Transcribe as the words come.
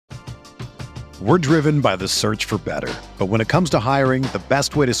We're driven by the search for better. But when it comes to hiring, the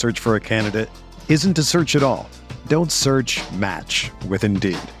best way to search for a candidate isn't to search at all. Don't search, match with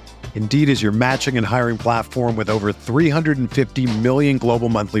Indeed. Indeed is your matching and hiring platform with over 350 million global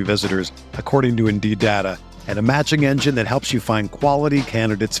monthly visitors, according to Indeed data, and a matching engine that helps you find quality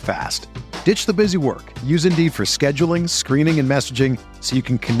candidates fast. Ditch the busy work. Use Indeed for scheduling, screening, and messaging so you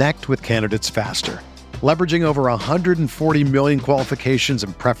can connect with candidates faster. Leveraging over 140 million qualifications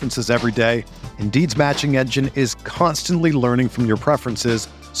and preferences every day, Indeed's matching engine is constantly learning from your preferences,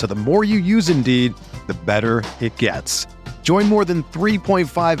 so the more you use Indeed, the better it gets. Join more than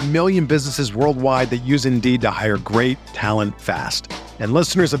 3.5 million businesses worldwide that use Indeed to hire great talent fast. And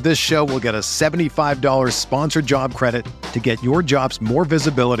listeners of this show will get a $75 sponsored job credit to get your jobs more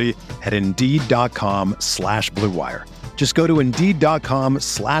visibility at Indeed.com/Blue Wire. Just go to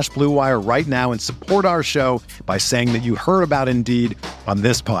Indeed.com/Blue Wire right now and support our show by saying that you heard about Indeed on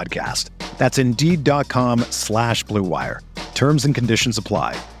this podcast. That's Indeed.com/Blue Wire. Terms and conditions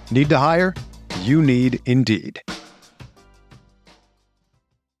apply. Need to hire? You need Indeed.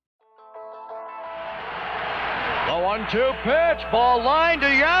 The 1-2 pitch, ball lined to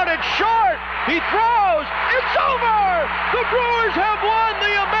Yount, it's short, he throws, it's over! The Brewers have won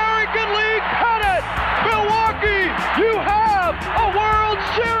the American League pennant! Milwaukee, you have a World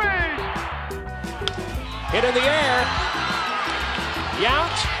Series! Hit in the air,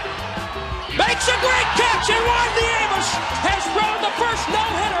 Yount makes a great catch, and Juan Nieves has thrown the first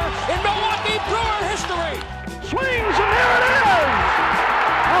no-hitter in Milwaukee Brewer history! Swings, and there it is!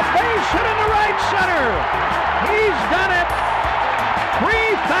 A base hit in the right center! He's done it!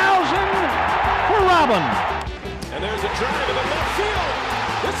 3,000 for Robin. And there's a drive in the left field.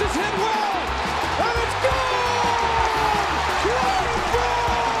 This is hit well. And it's gone! Ryan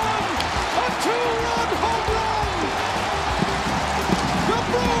Braun! A two-run home run! The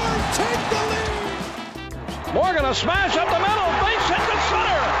Brewers take the lead! Morgan, a smash up the middle. Base hit to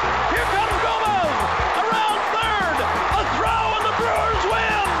center. Here comes Gomez. Around third. A throw and the Brewers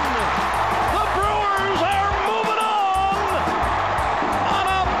win. The Brewers are moving on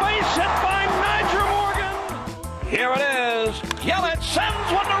a base hit by Nyjer Morgan. Here it is. Yelich sends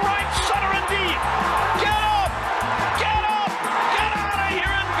one to right center and deep. Get up. Get up. Get out of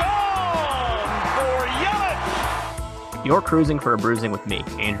here and gone for Yelich. You're cruising for a bruising with me,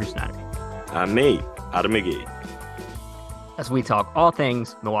 Andrew Snyder. Me, Adam McGee. As we talk all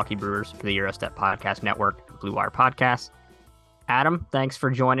things Milwaukee Brewers for the Eurostep Podcast Network and Blue Wire Podcast. Adam, thanks for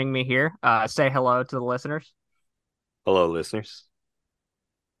joining me here. Say hello to the listeners. Hello, listeners.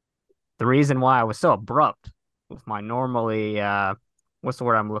 The reason why I was so abrupt with my normally, what's the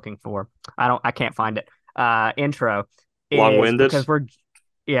word I'm looking for? I can't find it. Intro. Long-winded? Because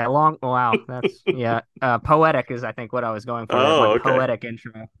long. Wow. That's, poetic is, I think, what I was going for. Oh, okay. Poetic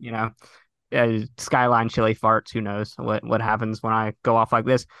intro, Skyline chili farts. Who knows what happens when I go off like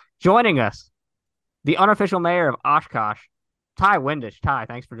this? Joining us, the unofficial mayor of Oshkosh, Ty Windish. Ty,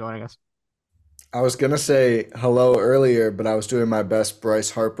 thanks for joining us. I was going to say hello earlier, but I was doing my best Bryce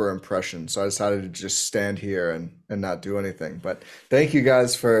Harper impression, so I decided to just stand here and not do anything. But thank you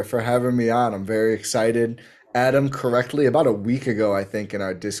guys for having me on. I'm very excited. Adam correctly, about a week ago, I think, in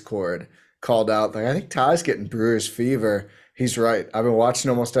our Discord, called out, I think Ty's getting Brewers fever. He's right. I've been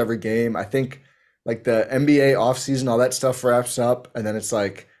watching almost every game. I think, the NBA offseason, all that stuff wraps up, and then it's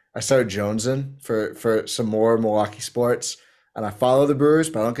I started jonesing for some more Milwaukee sports. And I follow the Brewers,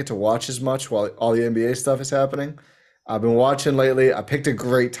 but I don't get to watch as much while all the NBA stuff is happening. I've been watching lately. I picked a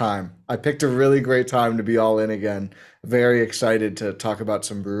great time. I picked a really great time to be all in again. Very excited to talk about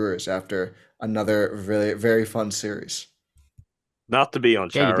some Brewers after another really very fun series. Not to be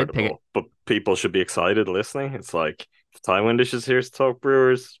uncharitable, but people should be excited listening. It's if Ty Windish is here to talk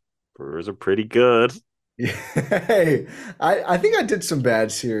Brewers are pretty good. Hey, I think I did some bad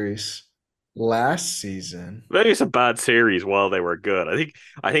series last season. Maybe it's a bad series while they were good.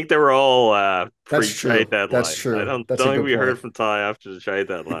 I think they were all pre-trade deadline. That's true. I don't think we heard from Ty after the trade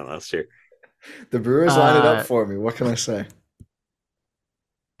deadline last year. The Brewers lined it up for me. What can I say?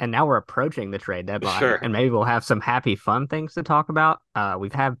 And now we're approaching the trade deadline. Sure. And maybe we'll have some happy, fun things to talk about.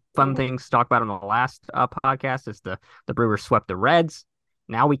 We've had fun things to talk about on the last podcast. It's the Brewers swept the Reds.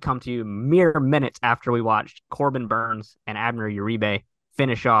 Now we come to you mere minutes after we watched Corbin Burns and Abner Uribe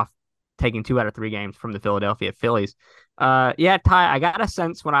finish off taking 2 out of 3 games from the Philadelphia Phillies. Ty, I got a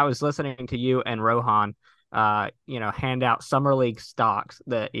sense when I was listening to you and Rohan, hand out summer league stocks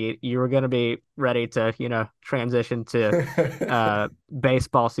that you were going to be ready to, transition to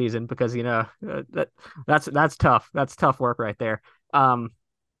baseball season because, that's tough. That's tough work right there.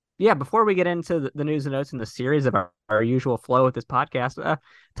 yeah, before we get into the news and notes in the series of our usual flow with this podcast,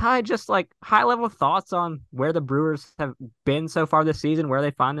 Ty, just like high level thoughts on where the Brewers have been so far this season, where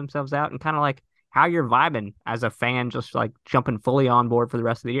they find themselves out, and kind of like how you're vibing as a fan, just like jumping fully on board for the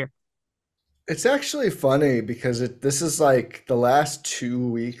rest of the year. It's actually funny because this is like the last 2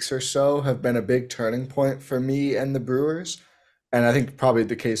 weeks or so have been a big turning point for me and the Brewers. And I think probably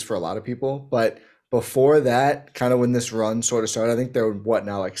the case for a lot of people. But before that, kind of when this run sort of started, I think they're what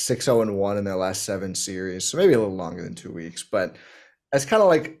now, like 6-0-1 in their last 7 series. So maybe a little longer than 2 weeks. But it's kind of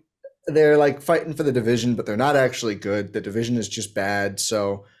like they're like fighting for the division, but they're not actually good. The division is just bad.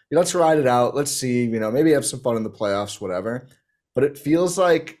 So let's ride it out. Let's see, maybe have some fun in the playoffs, whatever. But it feels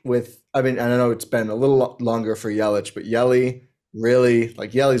like I mean, I know it's been a little longer for Yelich, but Yelly really,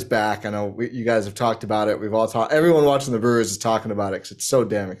 like Yelly's back. I know you guys have talked about it. We've all talked. Everyone watching the Brewers is talking about it because it's so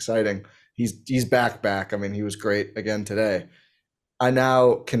damn exciting. He's back. I mean, he was great again today. I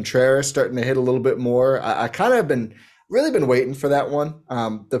now Contreras starting to hit a little bit more. I kind of really been waiting for that one.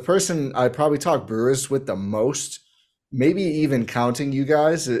 The person I probably talk Brewers with the most, maybe even counting you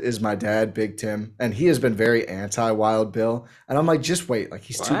guys, is my dad, Big Tim, and he has been very anti-Wild Bill. And I'm like, just wait, like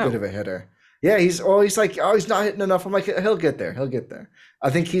he's too good of a hitter. Yeah, he's like, oh, he's not hitting enough. I'm like, he'll get there. He'll get there.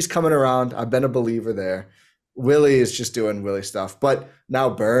 I think he's coming around. I've been a believer there. Willie is just doing Willie stuff. But now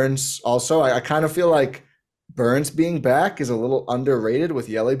Burns also, I kind of feel like Burns being back is a little underrated with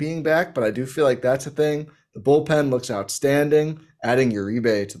Yelly being back, but I do feel like that's a thing. The bullpen looks outstanding. Adding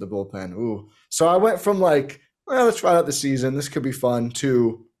Uribe to the bullpen. Ooh. So I went from like, well, let's try out the season. This could be fun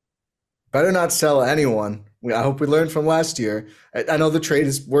to better not sell anyone. I hope we learned from last year. I know the trade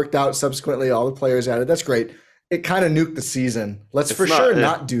has worked out subsequently. All the players added. That's great. It kind of nuked the season. Let's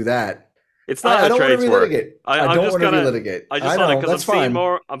not do that. It's not. I don't want to relitigate. I don't want to relitigate. I just want to because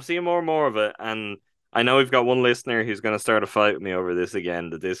I'm seeing more and more of it, and I know we've got one listener who's going to start a fight with me over this again,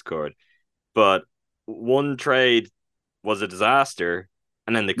 the Discord. But one trade was a disaster,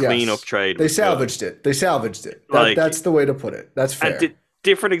 and then the cleanup trade. They salvaged it. That's the way to put it. That's fair. And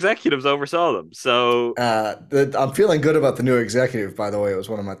different executives oversaw them. So I'm feeling good about the new executive, by the way. It was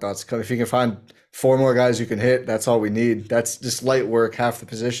one of my thoughts. If you can find 4 more guys you can hit, that's all we need. That's just light work, half the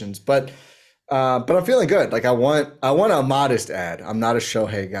positions. But I'm feeling good. Like I want a modest ad. I'm not a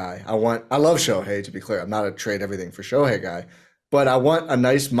Shohei guy. I love Shohei, to be clear. I'm not a trade everything for Shohei guy. But I want a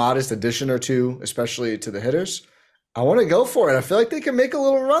nice modest addition or two, especially to the hitters. I want to go for it. I feel like they can make a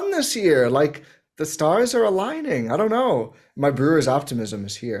little run this year. Like the stars are aligning. I don't know. My Brewers optimism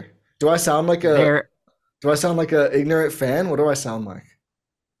is here. Do I sound like a ignorant fan? What do I sound like?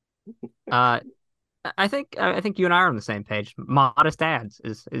 I think you and I are on the same page. Modest ads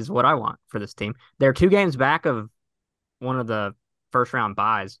is what I want for this team. They're 2 games back of one of the first round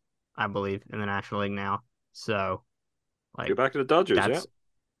buys, I believe, in the National League now. So like go back to the Dodgers,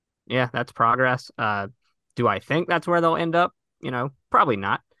 yeah, that's progress. Do I think that's where they'll end up? Probably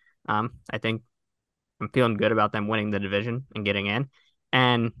not. I think I'm feeling good about them winning the division and getting in.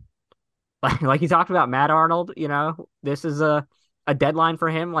 And like you talked about Matt Arnold, this is a deadline for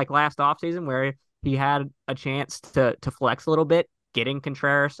him like last offseason where he had a chance to flex a little bit, getting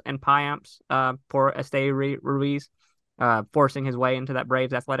Contreras and Payamps for Esteury Ruiz, forcing his way into that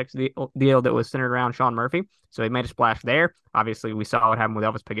Braves Athletics deal that was centered around Sean Murphy. So he made a splash there. Obviously, we saw what happened with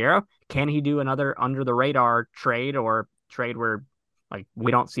Elvis Peguero. Can he do another under-the-radar trade or trade where like we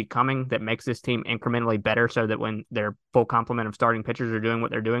don't see coming that makes this team incrementally better so that when their full complement of starting pitchers are doing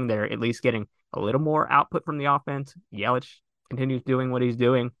what they're doing, they're at least getting a little more output from the offense? Yelich continues doing what he's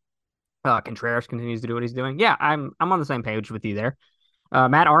doing. Contreras continues to do what he's doing. Yeah, I'm on the same page with you there.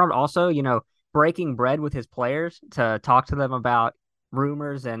 Matt Arnold also, breaking bread with his players to talk to them about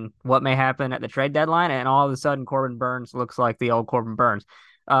rumors and what may happen at the trade deadline, and all of a sudden Corbin Burns looks like the old Corbin Burns.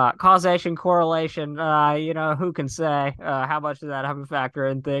 Causation, correlation, who can say how much does that have a factor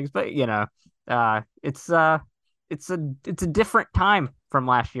in things? But it's a different time from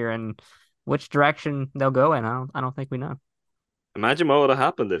last year, and which direction they'll go in, I don't think we know. Imagine what would have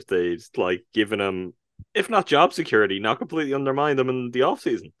happened if they'd given him, if not job security, not completely undermined them in the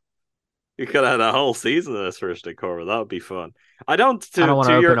offseason. You could have had a whole season of this first at Cora. That would be fun. I don't want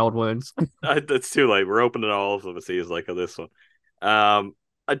to open old wounds. It's too late. We're opening all of them a season like this one.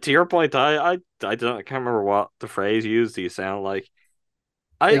 To your point, I can't remember what the phrase used. Do you sound like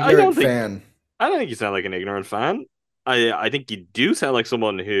I don't think you sound like an ignorant fan. I think you do sound like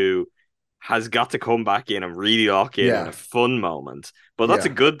someone who has got to come back in and really lock in a fun moment. But that's a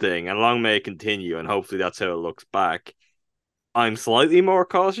good thing, and long may it continue, and hopefully that's how it looks back. I'm slightly more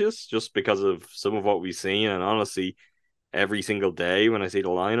cautious just because of some of what we've seen, and honestly, every single day when I see the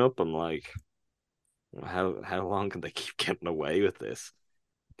lineup, I'm like, how long can they keep getting away with this?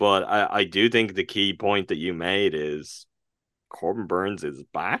 But I do think the key point that you made is Corbin Burns is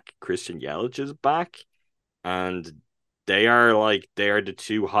back, Christian Yelich is back, and they are the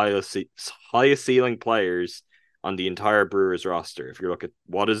two highest ceiling players on the entire Brewers roster. If you look at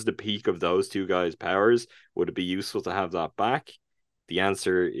what is the peak of those two guys' powers, would it be useful to have that back? The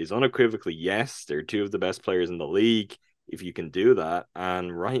answer is unequivocally yes. They're two of the best players in the league if you can do that.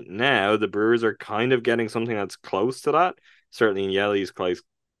 And right now, the Brewers are kind of getting something that's close to that. Certainly in Yeli's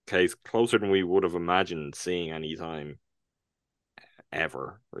case, closer than we would have imagined seeing anytime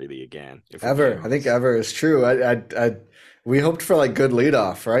ever, really, again. If we're being Ever. I think honest. ever is true. We hoped for like good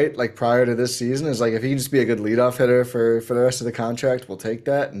leadoff, right? Like prior to this season, is like if he can just be a good leadoff hitter for the rest of the contract, we'll take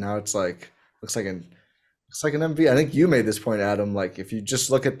that. And now it's like looks like an MVP. I think you made this point, Adam. Like if you just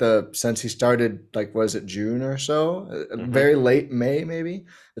look at the since he started, like was it June or so, Mm-hmm. very late May maybe.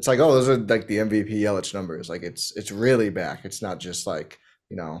 It's like oh, those are like the MVP Yelich numbers. Like it's really back. It's not just like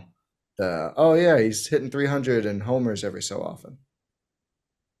the oh yeah he's hitting 300 and homers every so often.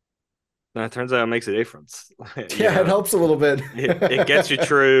 Now, it turns out it makes a difference. Yeah, it helps a little bit. It gets you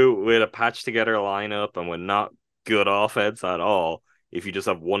through with a patch together lineup and with not good offense at all. If you just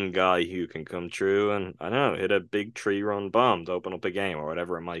have one guy who can come through and I don't know, hit a big 3-run bomb to open up a game or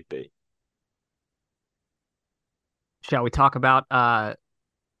whatever it might be. Shall we talk about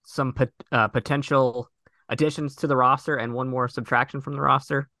some potential additions to the roster and one more subtraction from the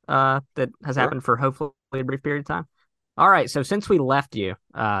roster that has Sure. happened for hopefully a brief period of time? All right, so since we left you,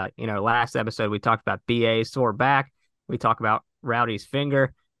 last episode we talked about BA's sore back, we talked about Rowdy's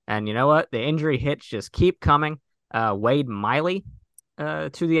finger, and you know what? The injury hits just keep coming. Wade Miley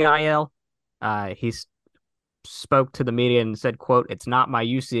to the IL. He spoke to the media and said, "quote It's not my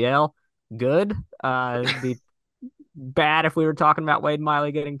UCL." Good. Be bad if we were talking about Wade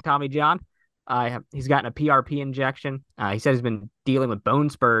Miley getting Tommy John. He's gotten a PRP injection. He said he's been dealing with bone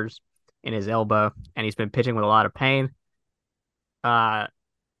spurs in his elbow, and he's been pitching with a lot of pain.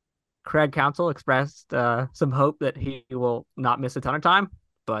 Craig Counsell expressed some hope that he will not miss a ton of time,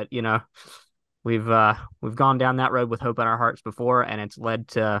 but we've gone down that road with hope in our hearts before, and it's led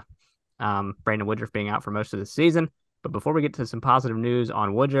to Brandon Woodruff being out for most of the season. But before we get to some positive news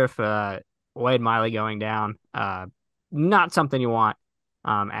on Woodruff, Wade Miley going down, not something you want,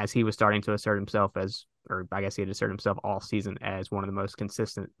 as he was starting to assert himself or I guess he had asserted himself all season as one of the most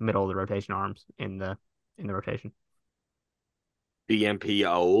consistent middle of the rotation arms in the rotation. BMP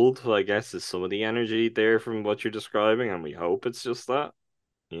old, I guess, is some of the energy there from what you're describing, and we hope it's just that.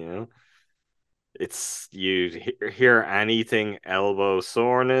 You know, it's you hear anything elbow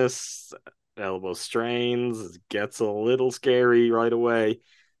soreness, elbow strains, it gets a little scary right away.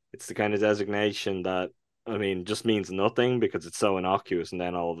 It's the kind of designation that I mean just means nothing because it's so innocuous, and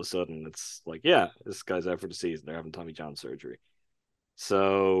then all of a sudden it's like, yeah, this guy's out for the season. They're having Tommy John surgery.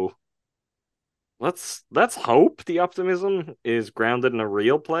 So let's hope the optimism is grounded in a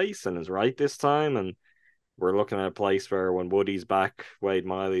real place and is right this time, and we're looking at a place where when Woody's back, Wade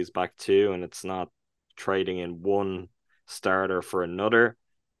Miley's back too, and it's not trading in one starter for another.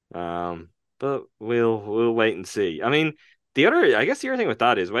 But we'll wait and see. I mean, I guess the other thing with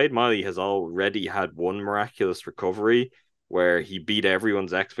that is Wade Miley has already had one miraculous recovery where he beat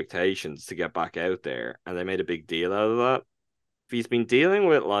everyone's expectations to get back out there, and they made a big deal out of that. If he's been dealing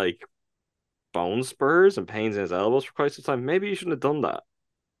with like bone spurs and pains in his elbows for quite some time, maybe you shouldn't have done that.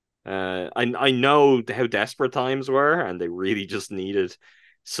 I know how desperate times were, and they really just needed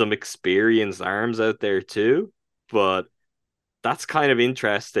some experienced arms out there too. But that's kind of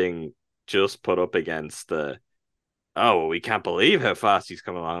interesting. Just put up against the we can't believe how fast he's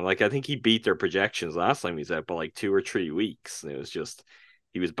coming along. Like I think he beat their projections last time he's out by like 2 or 3 weeks. And it was just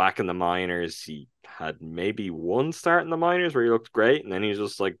he was back in the minors. He had maybe one start in the minors where he looked great, and then he was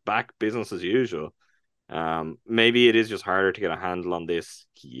just like back business as usual. Maybe it is just harder to get a handle on this.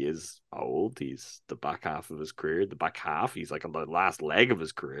 He is old. He's the back half of his career. The back half, he's like on the last leg of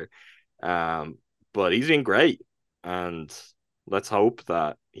his career. But he's been great, and let's hope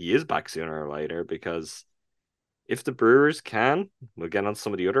that he is back sooner or later. Because if the Brewers can, we'll get on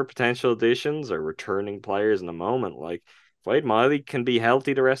some of the other potential additions or returning players in a moment. Like if Wade Miley can be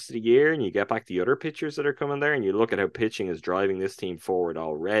healthy the rest of the year, and you get back the other pitchers that are coming there, and you look at how pitching is driving this team forward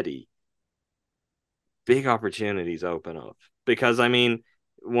already, big opportunities open up. Because I mean,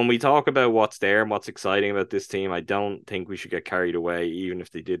 when we talk about what's there and what's exciting about this team, I don't think we should get carried away, even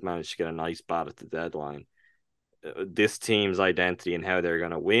if they did manage to get a nice bat at the deadline. This team's identity and how they're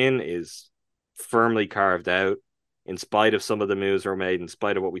going to win is firmly carved out. In spite of some of the moves were made, in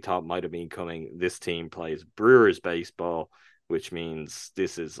spite of what we thought might have been coming, this team plays Brewers baseball, which means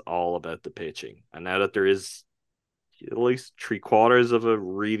this is all about the pitching. And now that there is at least 3/4 of a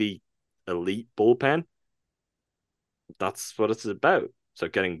really elite bullpen. That's what it's about. So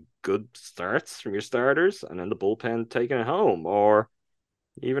getting good starts from your starters and then the bullpen taking it home. Or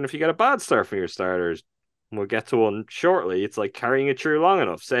even if you get a bad start from your starters, we'll get to one shortly. It's like carrying it through long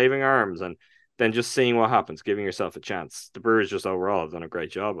enough, saving arms, and then just seeing what happens, giving yourself a chance. The Brewers just overall have done a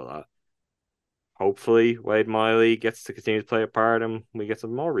great job of that. Hopefully, Wade Miley gets to continue to play a part and we get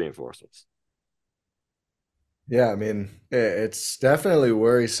some more reinforcements. Yeah, I mean, it's definitely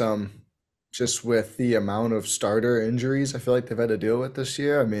worrisome just with the amount of starter injuries I feel like they've had to deal with this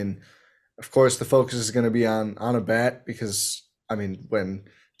year. I mean, of course, the focus is going to be on a bat because, I mean, when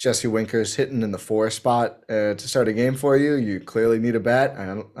Jesse Winker's hitting in the 4 spot to start a game for you, you clearly need a bat. I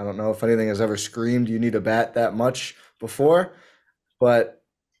don't know if anything has ever screamed you need a bat that much before, but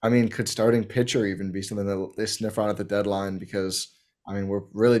I mean, could starting pitcher even be something that they sniff on at the deadline? Because I mean, we're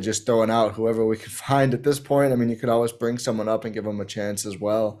really just throwing out whoever we can find at this point. I mean, you could always bring someone up and give them a chance as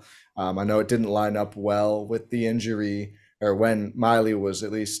well. I know it didn't line up well with the injury, or when Miley was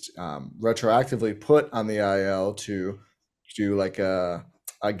at least retroactively put on the IL to do like a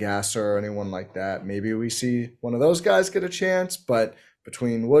Gasser or anyone like that. Maybe we see one of those guys get a chance, but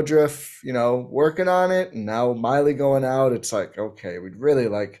between Woodruff, working on it, and now Miley going out, it's like, okay, we'd really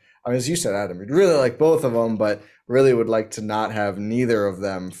like, I mean, as you said, Adam, we'd really like both of them, but really would like to not have neither of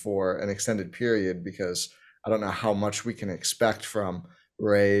them for an extended period because I don't know how much we can expect from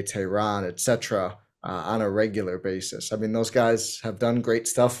Ray, Tehran, etc. On a regular basis. I mean, those guys have done great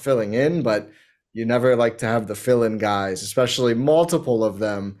stuff filling in, but you never like to have the fill-in guys, especially multiple of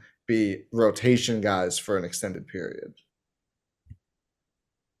them, be rotation guys for an extended period.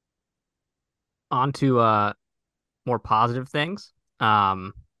 On to more positive things.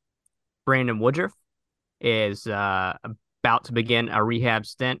 Brandon Woodruff is about to begin a rehab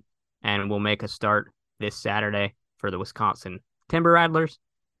stint and will make a start this Saturday for the Wisconsin Timber Rattlers.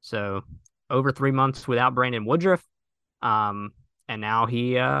 So over 3 months without Brandon Woodruff. And now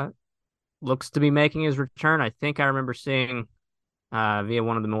he looks to be making his return. I think I remember seeing via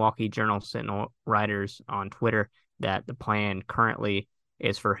one of the Milwaukee Journal-Sentinel writers on Twitter that the plan currently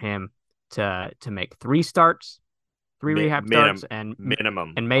is for him to make 3 starts, 3 rehab starts, and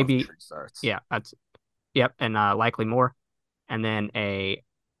minimum, and maybe 3 starts. Yeah, and likely more, and then a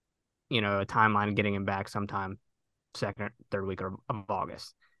timeline of getting him back sometime second, third week of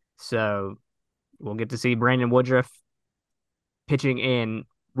August. So we'll get to see Brandon Woodruff pitching in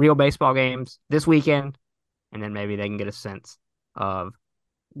real baseball games this weekend, and then maybe they can get a sense of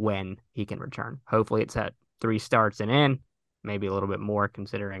when he can return. Hopefully it's at 3 starts and in, maybe a little bit more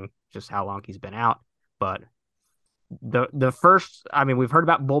considering just how long he's been out. But the first, I mean, we've heard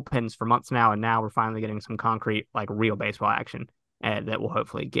about bullpens for months now, and now we're finally getting some concrete, like real baseball action that will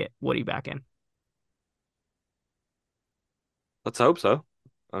hopefully get Woody back in. Let's hope so.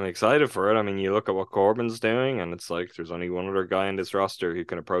 I'm excited for it. I mean, you look at what Corbin's doing, and it's like there's only one other guy in this roster who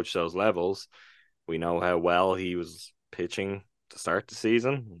can approach those levels. We know how well he was pitching to start the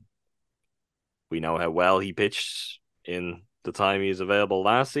season. We know how well he pitched in the time he was available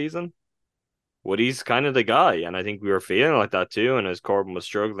last season. Woody's kind of the guy, and I think we were feeling like that too. And as Corbin was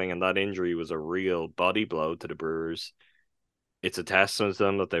struggling, and that injury was a real body blow to the Brewers, it's a testament to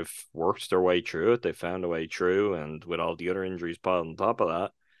them that they've worked their way through it. They found a way through, and with all the other injuries piled on top of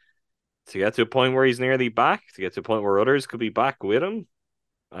that, to get to a point where he's nearly back, to get to a point where others could be back with him.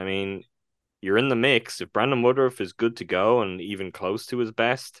 I mean, you're in the mix. If Brandon Woodruff is good to go and even close to his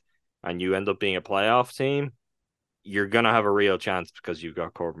best, and you end up being a playoff team, you're going to have a real chance because you've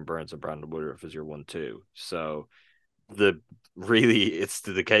got Corbin Burns and Brandon Woodruff as your 1-2. So it's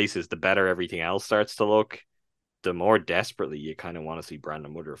the case is the better everything else starts to look, the more desperately you kind of want to see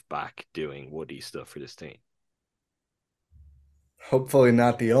Brandon Woodruff back doing Woody stuff for this team. Hopefully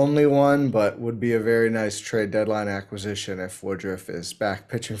not the only one, but would be a very nice trade deadline acquisition if Woodruff is back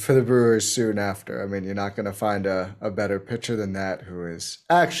pitching for the Brewers soon after. I mean, you're not going to find a better pitcher than that who is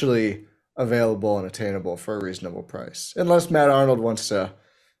actually available and attainable for a reasonable price. Unless Matt Arnold wants to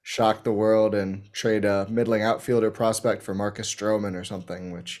shock the world and trade a middling outfielder prospect for Marcus Stroman or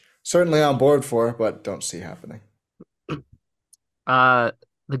something, which certainly on board for, but don't see happening. The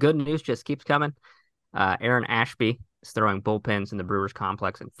good news just keeps coming. Aaron Ashby is throwing bullpens in the Brewers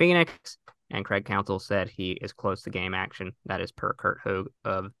complex in Phoenix, and Craig Counsell said he is close to game action. That is per Kurt Hogue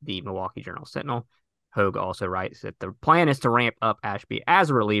of the Milwaukee Journal-Sentinel. Hogue also writes that the plan is to ramp up Ashby as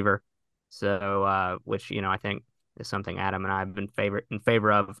a reliever, so which I think is something Adam and I have been in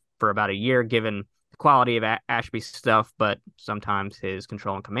favor of for about a year, given the quality of Ashby's stuff, but sometimes his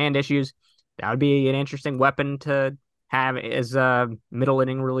control and command issues. That would be an interesting weapon to have as a middle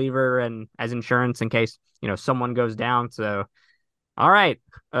inning reliever and as insurance in case, someone goes down. So, all right.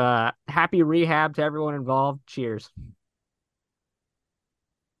 Happy rehab to everyone involved. Cheers.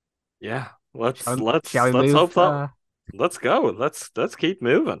 Yeah. Shall we Let's move? hope so. Let's go. Let's keep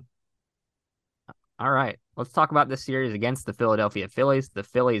moving. All right. Let's talk about this series against the Philadelphia Phillies. The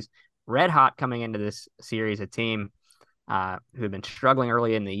Phillies red hot coming into this series, a team who have been struggling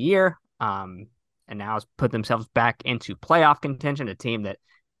early in the year, and now has put themselves back into playoff contention, a team that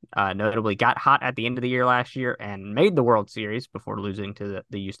notably got hot at the end of the year last year and made the World Series before losing to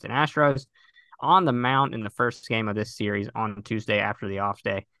the Houston Astros. On the mound in the first game of this series on Tuesday after the off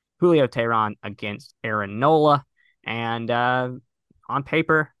day, Julio Teheran against Aaron Nola. And on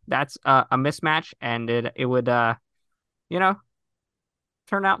paper, that's a mismatch, and it would, turn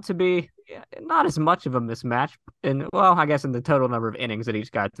out to be not as much of a mismatch. And, well, I guess in the total number of innings that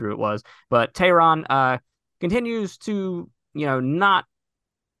each guy threw it was. But Teheran continues to, not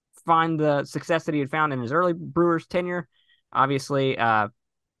find the success that he had found in his early Brewers tenure. Obviously, kind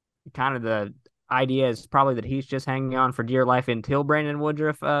of the idea is probably that he's just hanging on for dear life until Brandon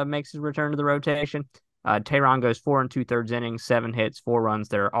Woodruff makes his return to the rotation. Teheran goes 4 2/3 innings, 7 hits, 4 runs.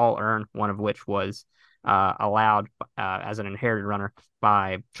 They're all earned, one of which was allowed as an inherited runner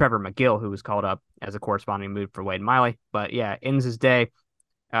by Trevor McGill, who was called up as a corresponding move for Wade Miley. But yeah, ends his day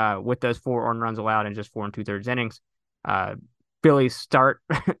with those 4 earned runs allowed in just 4 2/3 innings. Phillies start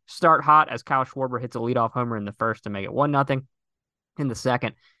hot as Kyle Schwarber hits a leadoff homer in the first to make it 1-0. In the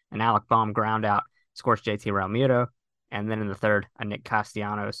second, an Alec Baum ground out scores JT Realmuto. And then in the third, a Nick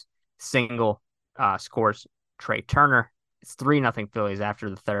Castellanos single scores Trey Turner. It's 3-0 Phillies after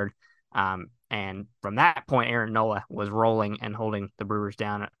the third. And from that point, Aaron Nola was rolling and holding the Brewers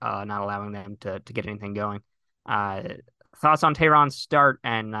down, not allowing them to get anything going. Thoughts on Teheran's start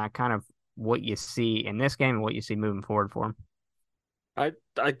and kind of what you see in this game and what you see moving forward for him? I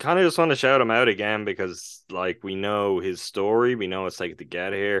kind of just want to shout him out again because, like, we know his story. We know it's like to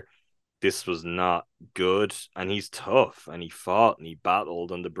get here. This was not good, and he's tough, and he fought and he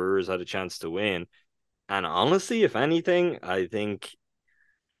battled, and the Brewers had a chance to win. And honestly, if anything, I think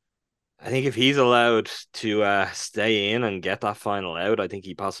if he's allowed to stay in and get that final out, I think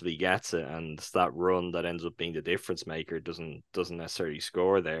he possibly gets it. And that run that ends up being the difference maker doesn't necessarily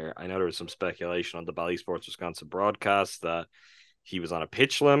score there. I know there was some speculation on the Bally Sports Wisconsin broadcast that he was on a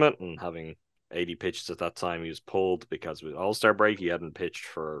pitch limit, and having 80 pitches at that time, he was pulled because with All-Star break, he hadn't pitched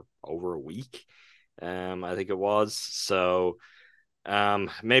for over a week. I think it was. So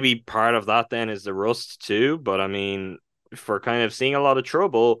maybe part of that then is the rust too. But I mean, for kind of seeing a lot of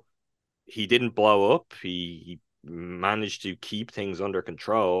trouble, he didn't blow up. He managed to keep things under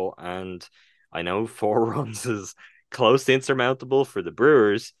control. And I know 4 runs is close to insurmountable for the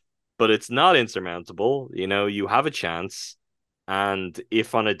Brewers, but it's not insurmountable. You have a chance. And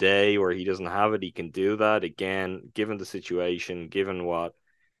if on a day where he doesn't have it, he can do that again, given the situation, given what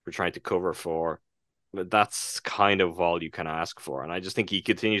we're trying to cover for, that's kind of all you can ask for. And I just think he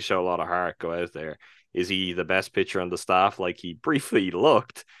continues to show a lot of heart, go out there. Is he the best pitcher on the staff like he briefly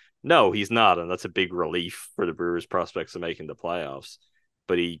looked? No, he's not. And that's a big relief for the Brewers' prospects of making the playoffs.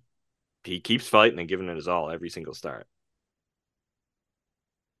 But he keeps fighting and giving it his all every single start.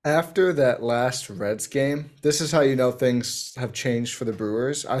 After that last Reds game, this is how you know things have changed for the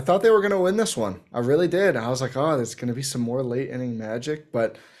Brewers. I thought they were going to win this one. I really did. I was like, oh, there's going to be some more late inning magic.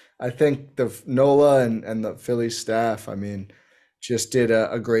 But I think the Nola and the Phillies staff, I mean, just did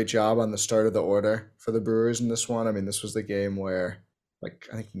a great job on the start of the order for the Brewers in this one. I mean, this was the game where, like,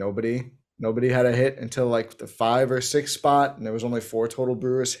 I think nobody had a hit until like the 5 or 6 spot, and there was only 4 total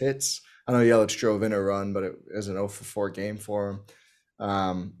Brewers hits. I know Yelich drove in a run, but it was an 0-for-4 game for him.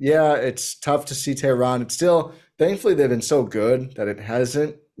 Yeah, it's tough to see Teheran. It's still, thankfully, they've been so good that it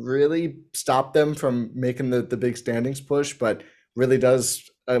hasn't really stopped them from making the big standings push, but really does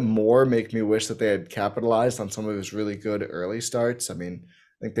more make me wish that they had capitalized on some of his really good early starts. I mean,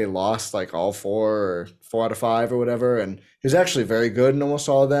 I think they lost like all 4 or 4 out of 5 or whatever, and he was actually very good in almost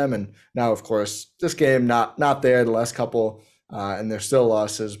all of them. And now, of course, this game not there the last couple, and they're still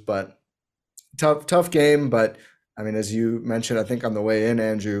losses, but tough game. But I mean, as you mentioned, I think on the way in,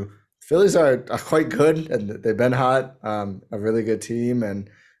 Andrew, Phillies are quite good, and they've been hot, a really good team, and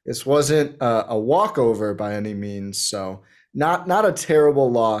this wasn't a walkover by any means. So not a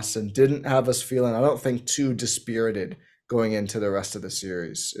terrible loss, and didn't have us feeling, I don't think, too dispirited going into the rest of the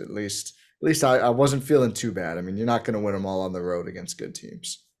series. At least I wasn't feeling too bad. I mean, you're not going to win them all on the road against good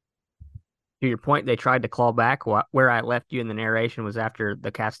teams. To your point, they tried to claw back. Where I left you in the narration was after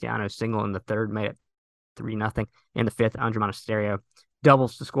the Castellanos single in the third made it 3-0. In the fifth, Andre Monasterio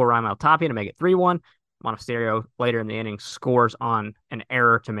doubles to score Raimel Tapia to make it 3-1. Monasterio later in the inning scores on an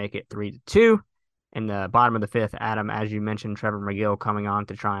error to make it 3-2. In the bottom of the fifth, Adam, as you mentioned, Trevor McGill coming on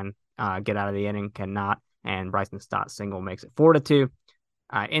to try and get out of the inning, cannot, and Bryson Stott's single makes it 4-2.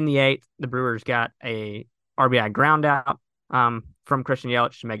 In the eighth, the Brewers got a RBI ground out from Christian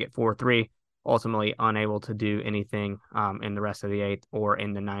Yelich to make it 4-3. Ultimately unable to do anything in the rest of the eighth or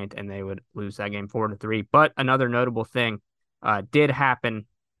in the ninth, and they would lose that game 4-3. But another notable thing did happen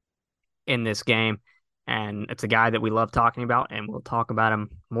in this game, and it's a guy that we love talking about, and we'll talk about him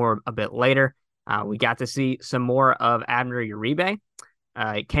more a bit later. We got to see some more of Abner Uribe.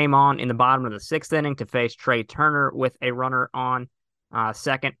 It came on in the bottom of the sixth inning to face Trey Turner with a runner on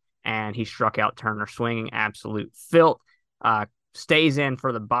second, and he struck out Turner swinging absolute filth. Stays in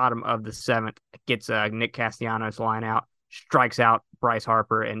for the bottom of the seventh, gets Nick Castellanos line out, strikes out Bryce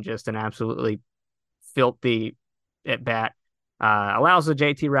Harper in just an absolutely filthy at bat. Allows the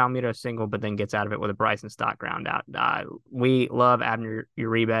JT Realmuto single, but then gets out of it with a Bryson Stott ground out. We love Abner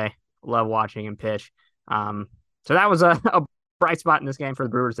Uribe, love watching him pitch. So that was a bright spot in this game for the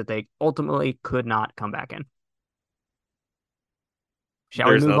Brewers that they ultimately could not come back in. Shall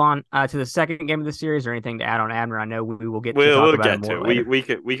we move on to the second game of the series, or anything to add on Abner? I know we will get to talk about it more later.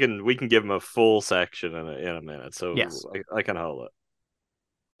 We can give him a full section in a minute, so yes. I can hold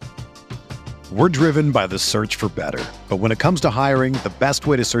it. We're driven by the search for better, but when it comes to hiring, the best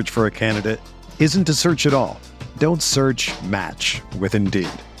way to search for a candidate isn't to search at all. Don't search, match with Indeed.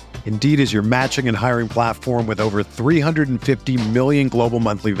 Indeed is your matching and hiring platform with over 350 million global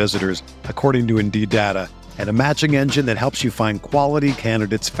monthly visitors, according to Indeed data, and a matching engine that helps you find quality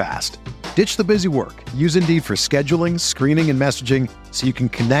candidates fast. Ditch the busy work. Use Indeed for scheduling, screening, and messaging so you can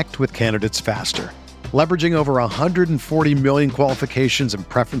connect with candidates faster. Leveraging over 140 million qualifications and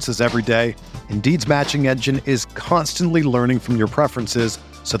preferences every day, Indeed's matching engine is constantly learning from your preferences,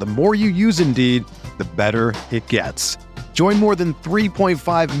 so the more you use Indeed, the better it gets. Join more than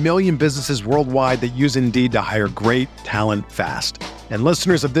 3.5 million businesses worldwide that use Indeed to hire great talent fast. And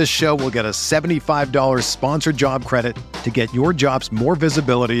listeners of this show will get a $75 sponsored job credit to get your jobs more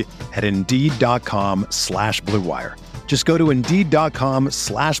visibility at Indeed.com/Blue Wire. Just go to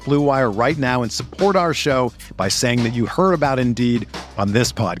Indeed.com/Blue Wire right now and support our show by saying that you heard about Indeed on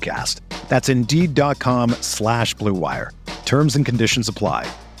this podcast. That's Indeed.com/Blue Wire. Terms and conditions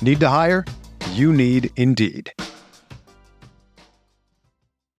apply. Need to hire? You need Indeed.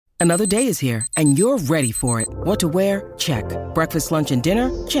 Another day is here, and you're ready for it. What to wear? Check. Breakfast, lunch, and dinner?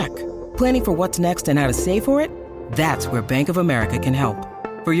 Check. Planning for what's next and how to save for it? That's where Bank of America can help.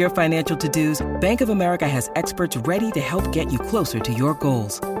 For your financial to-dos, Bank of America has experts ready to help get you closer to your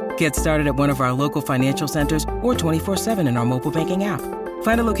goals. Get started at one of our local financial centers or 24/7 in our mobile banking app.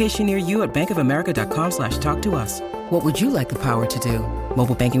 Find a location near you at bankofamerica.com/talktous. What would you like the power to do?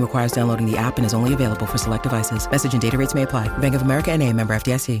 Mobile banking requires downloading the app and is only available for select devices. Message and data rates may apply. Bank of America NA, member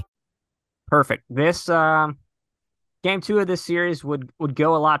FDIC. Perfect. This game two of this series would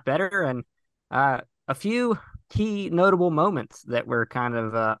go a lot better, and a few key notable moments that were kind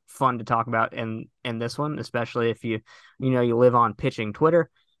of fun to talk about in this one, especially if you live on pitching Twitter.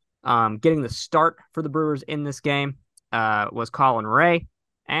 Getting the start for the Brewers in this game was Colin Ray,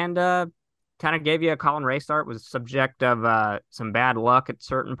 and kind of gave you a Colin Ray start, was subject of some bad luck at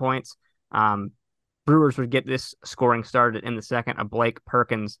certain points. Brewers would get this scoring started in the second. A Blake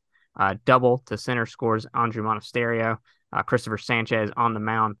Perkins double to center scores Andrew Monasterio. Christopher Sanchez on the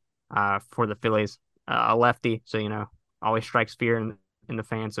mound for the Phillies, a lefty, so always strikes fear in the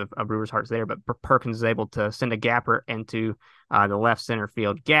fans of Brewers' hearts there. But Perkins is able to send a gapper into the left center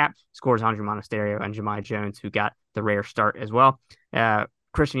field gap, scores Andrew Monasterio and Jahmai Jones, who got the rare start as well.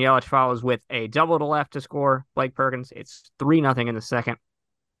 Christian Yelich follows with a double to left to score Blake Perkins. It's 3-0 in the second.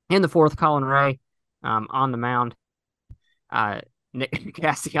 In the fourth, Colin Ray on the mound. Nick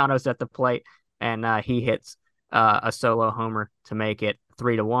Castellanos at the plate, and he hits a solo homer to make it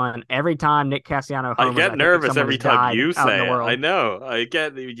 3-1. Every time Nick Castellanos homers, I get nervous every time you say it. I know.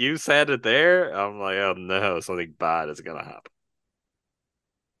 You said it there. I'm like, oh no, something bad is gonna happen.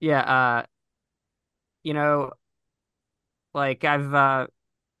 Yeah, like I've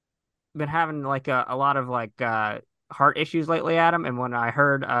been having like a lot of like heart issues lately, Adam. And when I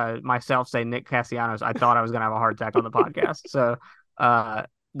heard myself say Nick Castellanos, I thought I was gonna have a heart attack on the podcast. So that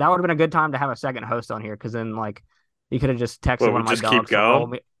would have been a good time to have a second host on here, because then like you could have just texted one of my dogs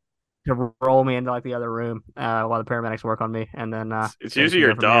to roll me into like the other room while the paramedics work on me, and then it's usually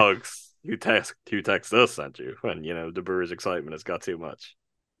your dogs who text us, sent you when the Brewers' excitement has got too much.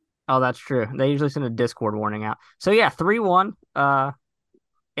 Oh, that's true. They usually send a Discord warning out. So yeah, 3-1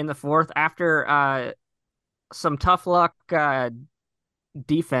 in the fourth after some tough luck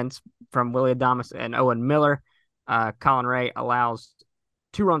defense from Willie Adames and Owen Miller. Colin Ray allows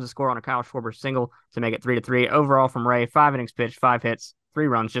 2 runs to score on a Kyle Schwarber single to make it 3-3. Overall from Ray, 5 innings pitched, 5 hits, 3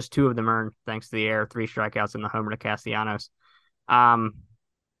 runs, just 2 of them earned thanks to the error, 3 strikeouts and the homer to Castellanos.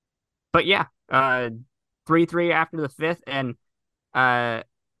 But yeah, 3-3 after the 5th. And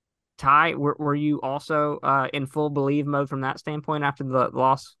Ty, were you also in full believe mode from that standpoint after the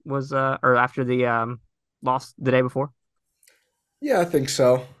loss was or after the loss the day before? Yeah, I think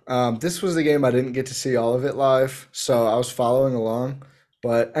so. This was the game I didn't get to see all of it live, so I was following along.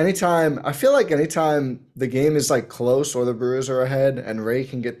 But I feel like anytime the game is like close or the Brewers are ahead and Ray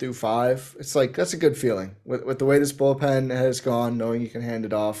can get through 5, it's like that's a good feeling. With the way this bullpen has gone, knowing you can hand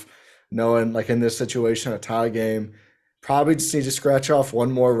it off, knowing like in this situation, a tie game, probably just need to scratch off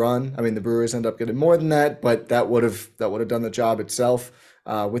one more run. I mean, the Brewers end up getting more than that, but that would have done the job itself.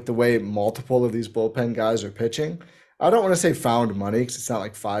 With the way multiple of these bullpen guys are pitching. I don't want to say found money because it's not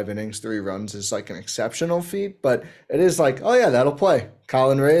like 5 innings, 3 runs is like an exceptional feat, but it is like, oh yeah, that'll play.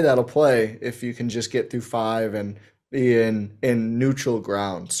 Colin Ray, that'll play if you can just get through 5 and be in neutral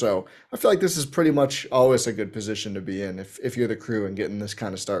ground. So I feel like this is pretty much always a good position to be in if you're the crew and getting this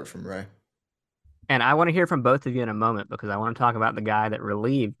kind of start from Ray. And I want to hear from both of you in a moment because I want to talk about the guy that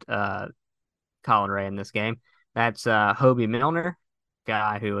relieved Colin Ray in this game. That's Hobie Milner,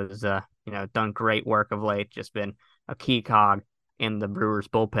 guy who has done great work of late, just been a key cog in the Brewers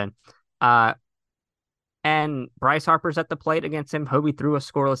bullpen. And Bryce Harper's at the plate against him. Hobie threw a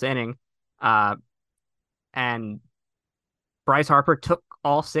scoreless inning. And Bryce Harper took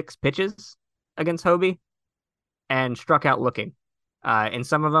all 6 pitches against Hobie and struck out looking. And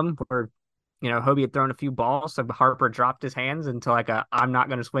some of them were, Hobie had thrown a few balls, so Harper dropped his hands into like a I'm not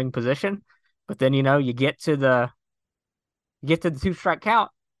going to swing position. But then, you get to the 2-strike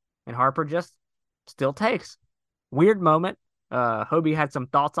count, and Harper just still takes. Weird moment. Hobie had some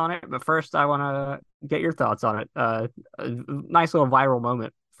thoughts on it, but first I want to get your thoughts on it. A nice little viral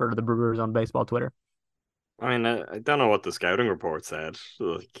moment for the Brewers on baseball Twitter. I mean, I don't know what the scouting report said.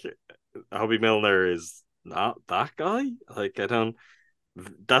 Like, Hobie Milner is not that guy. Like,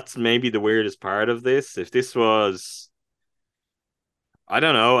 that's maybe the weirdest part of this. If this was, I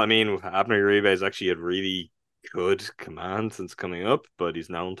don't know. I mean, Abner Uribe's actually had really good command since coming up, but he's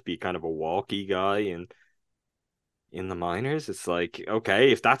known to be kind of a walky guy and in the minors. It's like,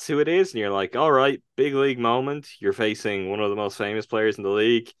 okay, if that's who it is, and you're like, all right, big league moment, you're facing one of the most famous players in the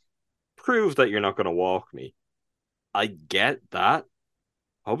league, prove that you're not going to walk me. I get that.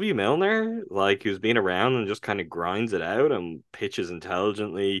 Hobie Milner, like, who's been around and just kind of grinds it out and pitches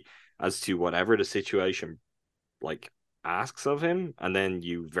intelligently as to whatever the situation, like, asks of him, and then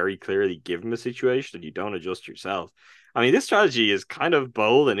you very clearly give him a situation and you don't adjust yourself. I mean, this strategy is kind of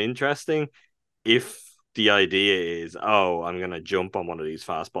bold and interesting if the idea is, oh, I'm going to jump on one of these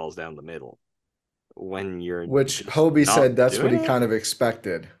fastballs down the middle. Which Hobie said that's what he kind of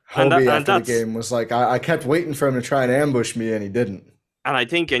expected. Hobie after the game was like, I kept waiting for him to try and ambush me, and he didn't. And I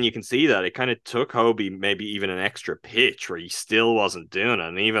think, and you can see that, it kind of took Hobie maybe even an extra pitch where he still wasn't doing it.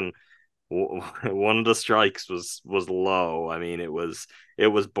 And even one of the strikes was low. I mean, it was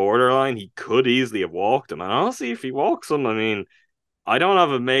borderline. He could easily have walked him. And honestly, if he walks him, I mean, I don't have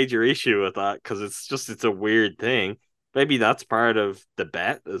a major issue with that because it's a weird thing. Maybe that's part of the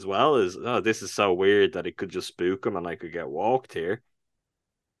bet as well, is, oh, this is so weird that it could just spook him and I could get walked here.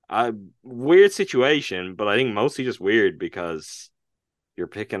 Weird situation, but I think mostly just weird because you're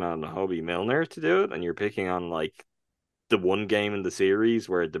picking on Hobie Milner to do it, and you're picking on like the one game in the series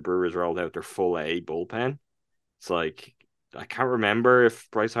where the Brewers rolled out their full A bullpen. It's like, I can't remember if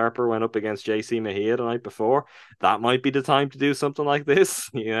Bryce Harper went up against JC Mejia the night before. That might be the time to do something like this,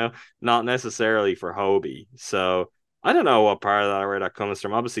 not necessarily for Hobie. So I don't know what part of that, where that comes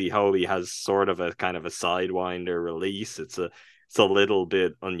from. Obviously, Hobie has sort of a kind of a sidewinder release. It's a little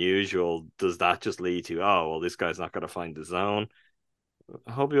bit unusual. Does that just lead to, oh, well, this guy's not going to find the zone?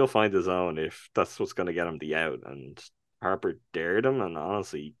 Hobie will find the zone if that's what's going to get him the out. And Harper dared him and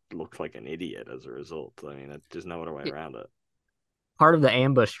honestly looked like an idiot as a result. I mean, there's no other way around it. Part of the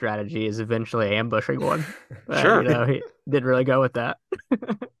ambush strategy is eventually ambushing one. Sure. He didn't really go with that.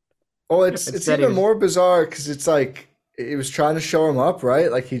 Well, it's even more bizarre because it's like he was trying to show him up, right?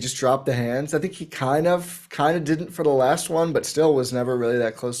 Like he just dropped the hands. I think he kind of didn't for the last one, but still was never really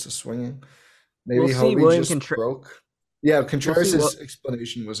that close to swinging. Maybe Hobie just broke. Yeah, Contreras'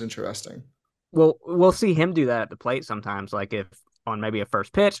 explanation was interesting. Well, we'll see him do that at the plate sometimes, like if on maybe a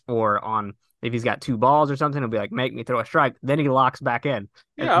first pitch or on if he's got 2 balls or something, he'll be like, make me throw a strike. Then he locks back in.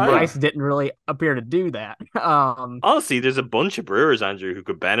 Yeah, Bryce didn't really appear to do that. Honestly, there's a bunch of Brewers, Andrew, who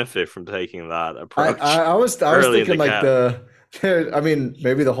could benefit from taking that approach. I was thinking like I mean,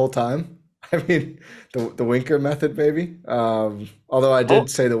 maybe the whole time. I mean, the Winker method, maybe. Although I Oh, did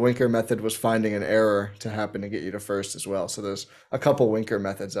say the Winker method was finding an error to happen to get you to first as well. So there's a couple Winker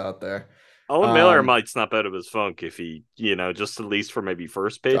methods out there. Owen Miller Um, might snap out of his funk if he, just at least for maybe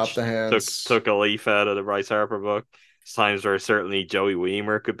first Drop pitch, the took hands. took a leaf out of the Bryce Harper book. There's times where certainly Joey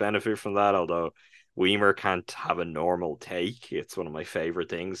Weimer could benefit from that, although Weimer can't have a normal take. It's one of my favorite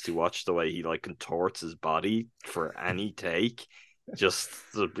things to watch the way he like contorts his body for any take. Just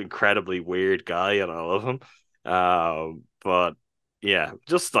an incredibly weird guy, and I love him. But yeah,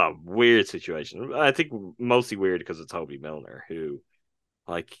 just a weird situation. I think mostly weird because it's Hobie Milner, who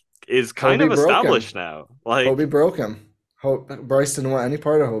like is kind of Hobie broke him. established now. Like, Hobie broke him. Bryce didn't want any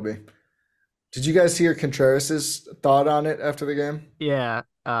part of Hobie. Did you guys hear Contreras's thought on it after the game? Yeah,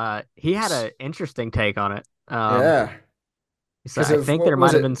 he had an interesting take on it. Yeah, So because I of think there what was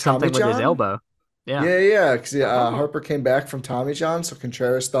might have been it, Tommy something with his John? elbow. Yeah. Yeah. Because oh, Harper came back from Tommy John, so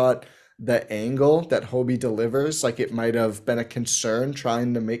Contreras thought the angle that Hobie delivers, like it might have been a concern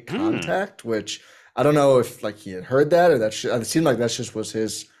trying to make hmm. contact, which I don't know if like he had heard that or it seemed like that just was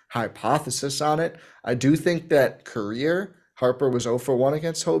his hypothesis on it. I do think that career Harper was 0 for 1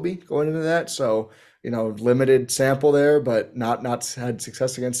 against Hobie going into that, so limited sample there, but not had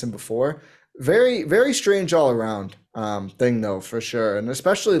success against him before. Very very strange all around thing though for sure, and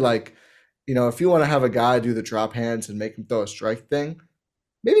especially like if you want to have a guy do the drop hands and make him throw a strike thing,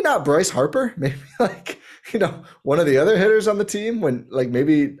 maybe not Bryce Harper, maybe like, one of the other hitters on the team when like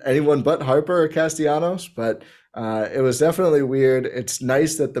maybe anyone but Harper or Castellanos, but it was definitely weird. It's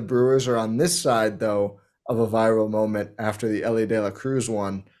nice that the Brewers are on this side though of a viral moment after the Ellie De La Cruz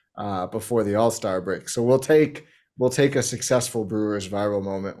one before the All-Star break. So we'll take a successful Brewers viral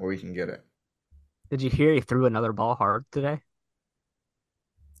moment where we can get it. Did you hear he threw another ball hard today?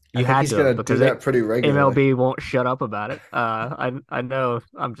 I You think had he's to have gonna do because that pretty regularly. MLB won't shut up about it. I know.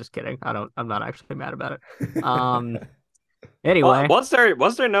 I'm just kidding. I'm not actually mad about it. Um. What Anyway, was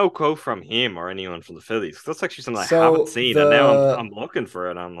there no quote from him or anyone from the Phillies? That's actually something I haven't So seen, and now I'm the looking for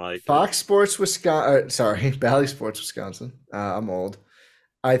it. I'm like, Fox Sports Wisconsin, sorry, Bally Sports Wisconsin. I'm old.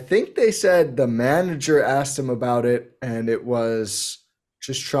 I think they said the manager asked him about it, and it was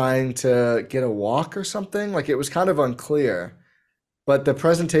just trying to get a walk or something. Like it was kind of unclear. But the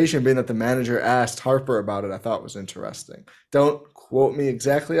presentation being that the manager asked Harper about it, I thought was interesting. Don't quote me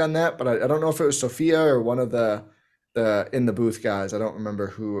exactly on that, but I don't know if it was Sophia or one of the in the booth guys. I don't remember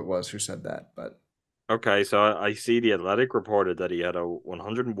who it was who said that, but okay, so I see the Athletic reported that he had a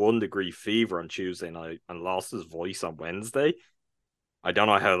 101-degree fever on Tuesday night and lost his voice on Wednesday. I don't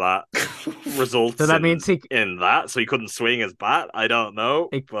know how that so results that in means he, in that, so he couldn't swing his bat. I don't know,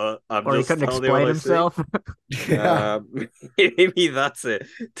 he but I'm or he just couldn't telling you what explain I see. himself. yeah. Um, maybe that's it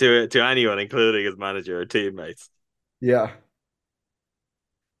to anyone, including his manager or teammates. Yeah.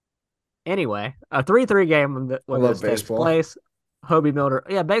 Anyway, a 3-3 game I when love this takes baseball. place. Hobie Milner.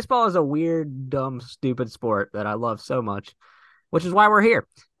 Yeah, baseball is a weird, dumb, stupid sport that I love so much, which is why we're here.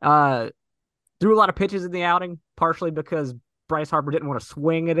 Uh, Threw a lot of pitches in the outing, partially because Bryce Harper didn't want to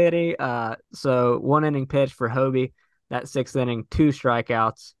swing at any. So 1 inning pitch for Hobie. That 6th inning, 2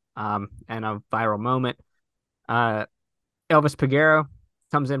 strikeouts, and a viral moment. Uh, Elvis Peguero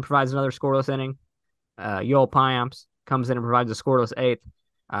comes in, provides another scoreless inning. Yoel Payamps comes in and provides a scoreless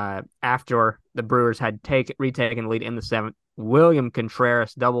 8th. After the Brewers had retaken the lead in the 7th, William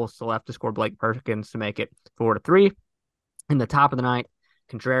Contreras doubles to left to score Blake Perkins to make it 4-3. In the top of the ninth,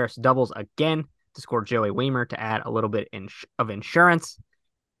 Contreras doubles again to score Joey Weimer to add a little bit of insurance.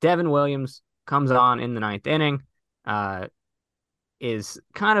 Devin Williams comes on in the 9th inning, is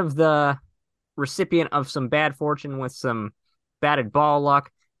kind of the recipient of some bad fortune with some batted ball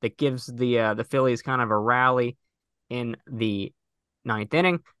luck that gives the Phillies kind of a rally in the 9th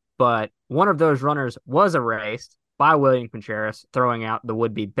inning. But one of those runners was erased by William Contreras, throwing out the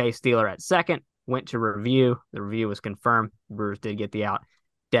would-be base stealer at second. Went to review. The review was confirmed. The Brewers did get the out.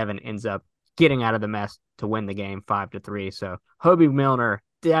 Devin ends up getting out of the mess to win the game 5-3. So Hobie Milner,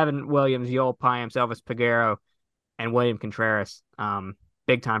 Devin Williams, Yoel Payamps, Elvis Peguero, and William Contreras,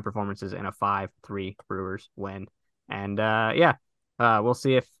 big time performances in a 5-3 Brewers win. And we'll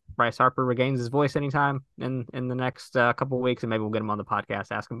see if Bryce Harper regains his voice anytime in the next couple of weeks, and maybe we'll get him on the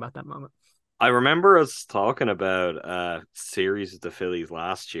podcast, ask him about that moment. I remember us talking about a series of the Phillies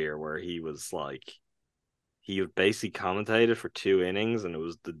last year where he basically commentated for 2 innings, and it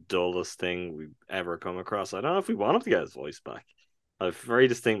was the dullest thing we've ever come across. I don't know if we want him to get his voice back. I have very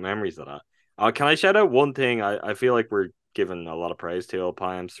distinct memories of that. Can I shout out one thing? I feel like we're giving a lot of praise to Old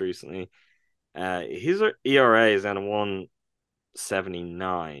Payams recently. His ERA is at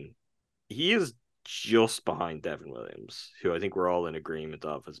 179. He is just behind Devin Williams, who I think we're all in agreement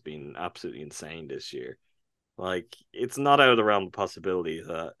of has been absolutely insane this year. Like, it's not out of the realm of possibility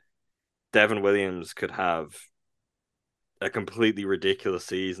that Devin Williams could have a completely ridiculous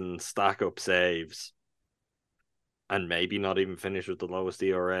season, stack up saves, and maybe not even finish with the lowest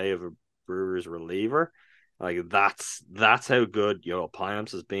ERA of a Brewers reliever. Like, that's how good Yoel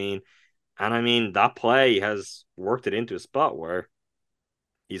Payamps has been. And I mean, that play has worked it into a spot where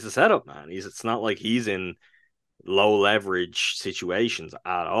he's a setup man. It's not like he's in low leverage situations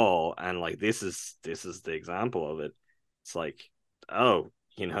at all. And like, this is the example of it. It's like, oh,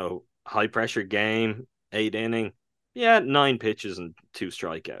 high pressure game, 8 inning. Yeah, 9 pitches and 2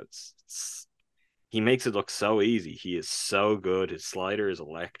 strikeouts. He makes it look so easy. He is so good. His slider is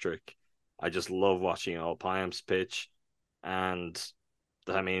electric. I just love watching Yoel Payamps pitch. And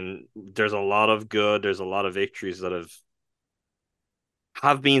I mean, there's a lot of victories that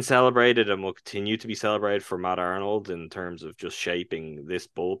have been celebrated and will continue to be celebrated for Matt Arnold in terms of just shaping this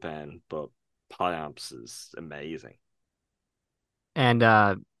bullpen. But Payamps is amazing. And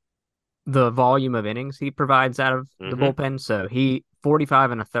the volume of innings he provides out of the bullpen. So he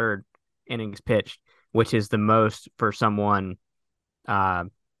 45 and a third innings pitched, which is the most for someone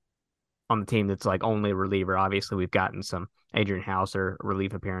on the team that's like only a reliever. Obviously, we've gotten some Adrian Hauser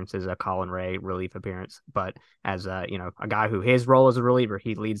relief appearances, a Colin Ray relief appearance, but as a guy who his role as a reliever,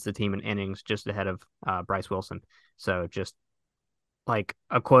 he leads the team in innings just ahead of Bryce Wilson. So just like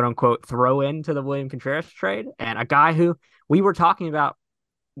a quote unquote throw into the William Contreras trade, and a guy who we were talking about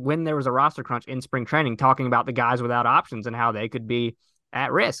when there was a roster crunch in spring training, talking about the guys without options and how they could be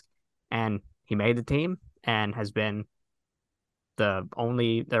at risk. And he made the team and has been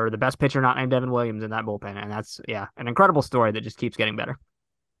the best pitcher not named Devin Williams in that bullpen. And that's, an incredible story that just keeps getting better.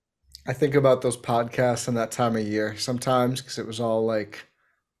 I think about those podcasts and that time of year sometimes because it was all like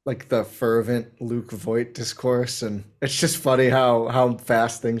the fervent Luke Voigt discourse. And it's just funny how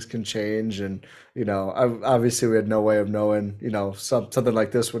fast things can change. And, obviously we had no way of knowing, something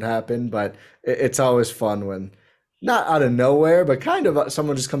like this would happen, but it's always fun when not out of nowhere, but kind of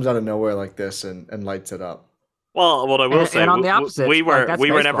someone just comes out of nowhere like this and lights it up. Well, what I will say, and on the opposite, we were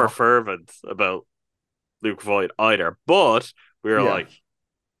never fervent about Luke Voigt either, but we were like,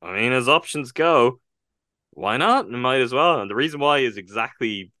 I mean, as options go, why not? We might as well. And the reason why is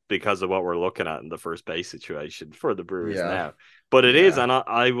exactly because of what we're looking at in the first base situation for the Brewers now. But it is, and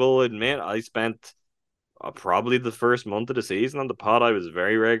I will admit, I spent probably the first month of the season on the pod. I was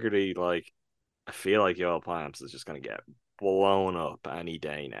very regularly like, I feel like Yoel Payamps is just going to get blown up any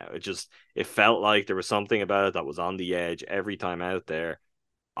day now. It felt like there was something about it that was on the edge every time out there.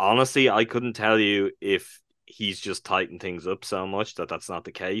 Honestly, I couldn't tell you if he's just tightened things up so much that that's not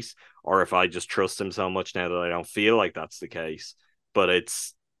the case, or if I just trust him so much now that I don't feel like that's the case. But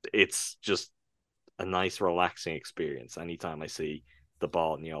it's just a nice, relaxing experience anytime I see the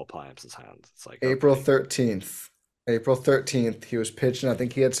ball in Yoel Payamps' hands. It's like April 13th, he was pitching. I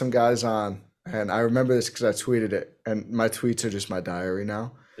think he had some guys on. And I remember this because I tweeted it, and my tweets are just my diary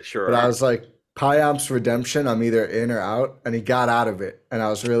now. Sure. But I was like, Payamps redemption, I'm either in or out. And he got out of it. And I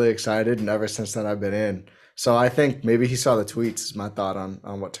was really excited. And ever since then, I've been in. So I think maybe he saw the tweets is my thought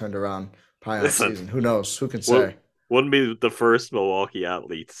on what turned around Payamps' season. Who knows? Who can say? Wouldn't be the first Milwaukee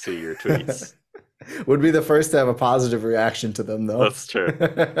athlete to see your tweets. Would be the first to have a positive reaction to them, though. That's true.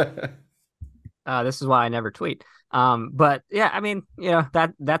 This is why I never tweet. But yeah, I mean,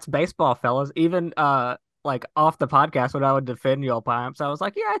 that's baseball, fellas. Even like off the podcast when I would defend Yoel Payamps, I was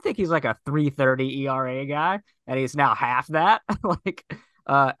like, I think he's like a 3.30 ERA guy, and he's now half that.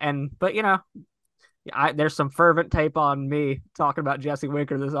 There's some fervent tape on me talking about Jesse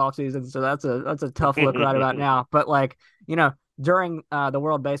Winker this offseason, so that's a tough look right about now. But during the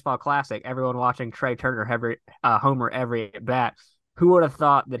World Baseball Classic, everyone watching Trey Turner homer every at bat. Who would have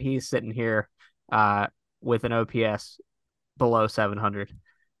thought that he's sitting here with an OPS below 700?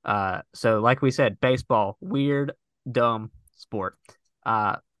 So like we said, baseball, weird, dumb sport.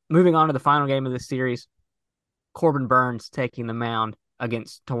 Moving on to the final game of this series, Corbin Burnes taking the mound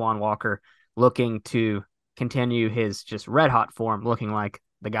against Tawan Walker, looking to continue his just red hot form, looking like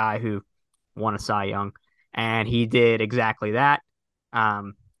the guy who won a Cy Young. And he did exactly that.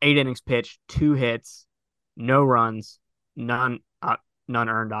 8 innings pitched, 2 hits, no runs, none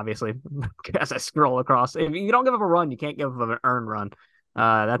earned, obviously. As I scroll across, if you don't give up a run, you can't give up an earned run.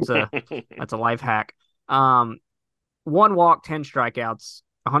 That's a life hack. 1 walk, 10 strikeouts,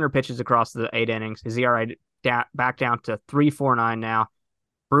 100 pitches across the 8 innings. His ERA back down to 3.49 now.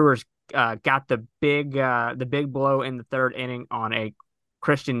 Brewers got the big blow in the 3rd inning on a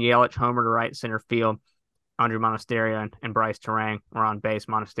Christian Yelich homer to right center field. Andrew Monasterio and Bryce Terang are on base.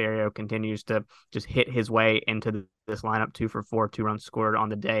 Monasterio continues to just hit his way into this lineup, 2 for 4, 2 runs scored on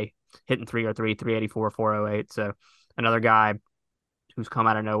the day, hitting 303, 384, 408. So another guy who's come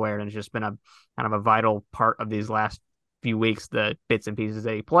out of nowhere and has just been a kind of a vital part of these last few weeks, the bits and pieces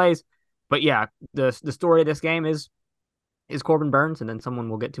that he plays. But yeah, the story of this game is Corbin Burnes, and then someone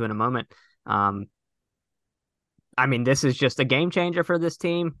we'll get to in a moment. I mean, this is just a game changer for this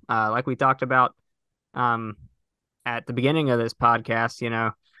team. Like we talked about at the beginning of this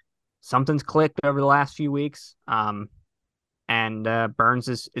podcast, something's clicked over the last few weeks, and Burnes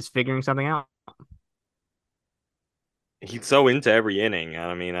is figuring something out. He's so into every inning.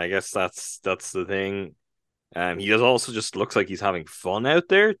 I mean, I guess that's the thing. He does also just looks like he's having fun out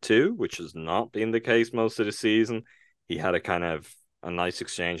there too, which has not been the case most of the season. He had a nice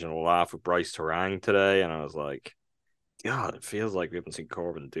exchange and a laugh with Bryce Terang today, and I was like, God, it feels like we haven't seen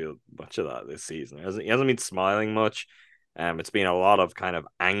Corbin do much of that this season. He hasn't been smiling much. It's been a lot of kind of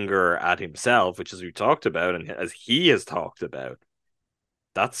anger at himself, which as we talked about, and as he has talked about,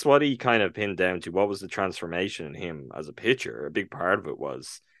 that's what he kind of pinned down to. What was the transformation in him as a pitcher? A big part of it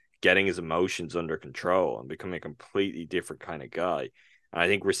was getting his emotions under control and becoming a completely different kind of guy. And I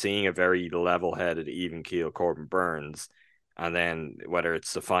think we're seeing a very level-headed, even-keel Corbin Burnes. And then whether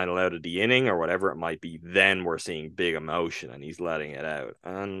it's the final out of the inning or whatever it might be, then we're seeing big emotion and he's letting it out.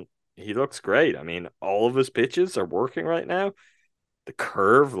 And he looks great. I mean, all of his pitches are working right now. The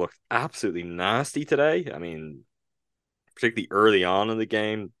curve looked absolutely nasty today. I mean, particularly early on in the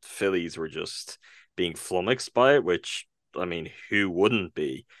game, Phillies were just being flummoxed by it, which, I mean, who wouldn't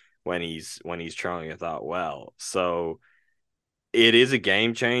be when he's throwing it that well? So it is a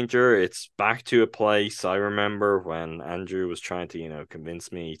game changer. It's back to a place I remember when Andrew was trying to,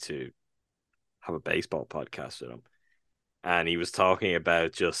 convince me to have a baseball podcast with him. And he was talking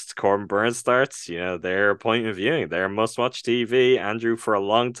about just Corbin Burnes starts, their point of viewing, their must-watch TV. Andrew, for a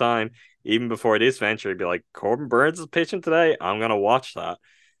long time, even before this venture, he'd be like, Corbin Burnes is pitching today? I'm going to watch that.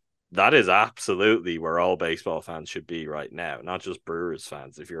 That is absolutely where all baseball fans should be right now, not just Brewers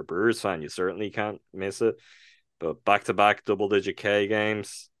fans. If you're a Brewers fan, you certainly can't miss it. But back-to-back double-digit K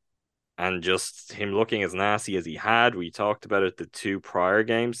games and just him looking as nasty as he had. We talked about it the 2 prior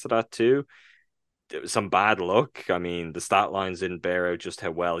games to that too. There was some bad luck. I mean, the stat lines didn't bear out just how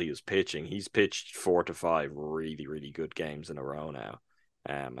well he was pitching. He's pitched 4 to 5 really, really good games in a row now.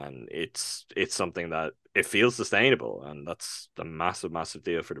 And it's something that it feels sustainable, and that's a massive, massive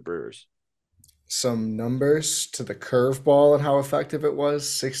deal for the Brewers. Some numbers to the curveball and how effective it was.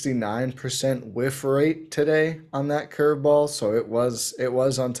 69% whiff rate today on that curveball, so it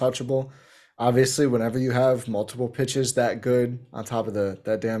was untouchable. Obviously, whenever you have multiple pitches that good on top of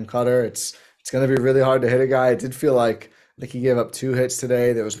that damn cutter, it's going to be really hard to hit a guy. It did feel like I think he gave up 2 hits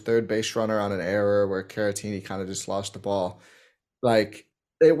today. There was a third base runner on an error where Caratini kind of just lost the ball. Like,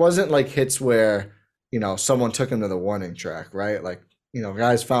 it wasn't like hits where, someone took him to the warning track, right? Like,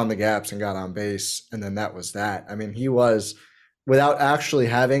 guys found the gaps and got on base, and then that was that. I mean, he was, without actually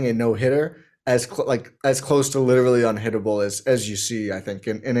having a no-hitter, as close to literally unhittable as you see, I think,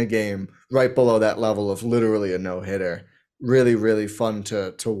 in a game right below that level of literally a no-hitter. Really, really fun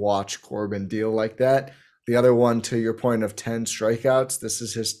to watch Corbin deal like that. The other one, to your point of 10 strikeouts, this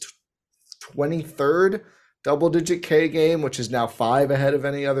is his 23rd double-digit K game, which is now 5 ahead of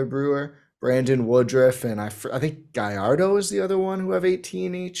any other Brewer. Brandon Woodruff and I think Gallardo is the other one who have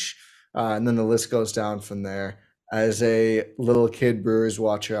 18 each. And then the list goes down from there. As a little kid Brewers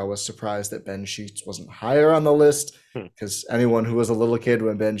watcher, I was surprised that Ben Sheets wasn't higher on the list, because anyone who was a little kid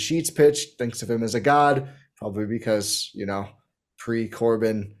when Ben Sheets pitched thinks of him as a god, probably because,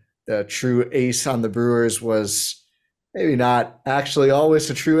 pre-Corbin, the true ace on the Brewers was maybe not actually always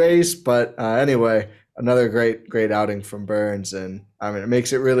a true ace, but anyway, another great outing from Burnes. And I mean, it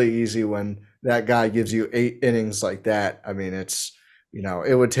makes it really easy when that guy gives you 8 innings like that. I mean, it's,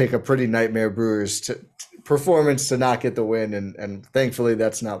 it would take a pretty nightmare Brewers performance to not get the win. And thankfully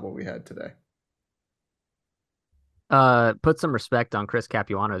that's not what we had today. Put some respect on Chris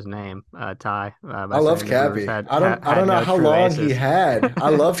Capuano's name, Ty. I love Cappy. I don't know how long he had. I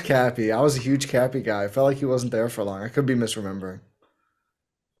loved Cappy. I was a huge Cappy guy. I felt like he wasn't there for long. I could be misremembering.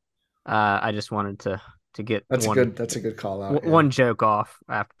 I just wanted to get that's a good call out. One joke off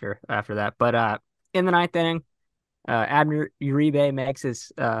after that. But in the 9th inning, Abner Uribe makes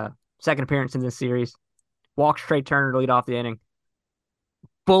his second appearance in this series. Walks Trey Turner to lead off the inning.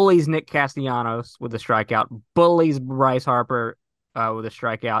 Bullies Nick Castellanos with a strikeout. Bullies Bryce Harper with a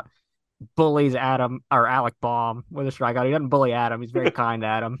strikeout. Bullies Alec Baum with a strikeout. He doesn't bully Adam. He's very kind to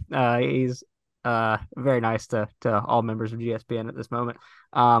Adam. He's very nice to all members of GSPN at this moment.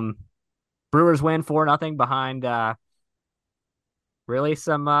 Brewers win 4-0 behind really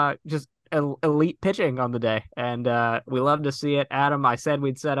some just elite pitching on the day, and we love to see it. Adam, I said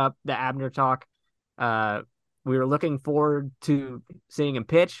we'd set up the Abner talk. Uh, we were looking forward to seeing him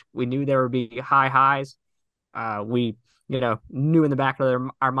pitch. We knew there would be high highs. We knew in the back of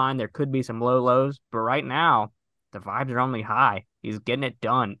our mind there could be some low lows, but right now the vibes are only high. He's getting it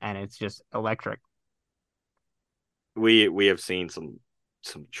done, and it's just electric. We have seen some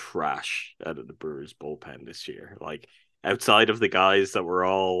trash out of the Brewers bullpen this year. Like, outside of the guys that were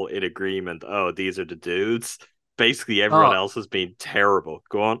all in agreement, oh, these are the dudes. Basically, everyone else has been terrible.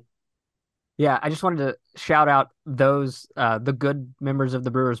 Go on. Yeah, I just wanted to shout out those the good members of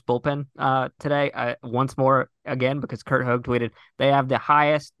the Brewers bullpen today once more again, because Kurt Hogue tweeted they have the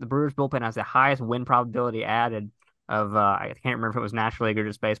Brewers bullpen has the highest win probability added of I can't remember if it was National League or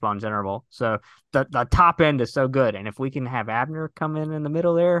just baseball in general. So the top end is so good, and if we can have Abner come in the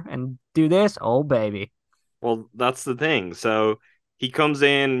middle there and do this, oh baby. Well, that's the thing. So he comes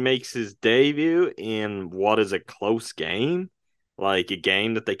in, makes his debut in what is a close game, like a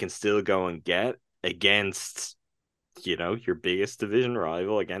game that they can still go and get against, your biggest division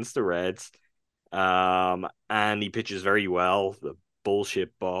rival, against the Reds. And he pitches very well. The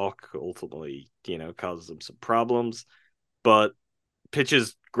bullshit balk ultimately, causes him some problems, but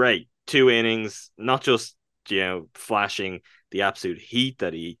pitches great. 2 innings, not just, flashing the absolute heat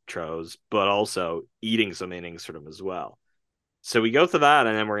that he throws, but also eating some innings for them as well. So we go to that,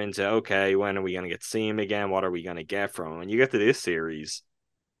 and then we're into, okay, when are we going to get to see him again? What are we going to get from him? And you get to this series,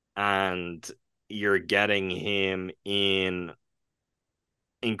 and you're getting him in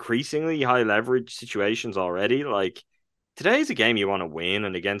increasingly high leverage situations already. Like, today's a game you want to win,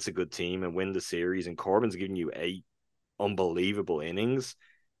 and against a good team and win the series, and Corbin's giving you 8 unbelievable innings.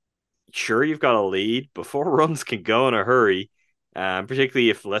 Sure, you've got a lead before runs can go in a hurry. Particularly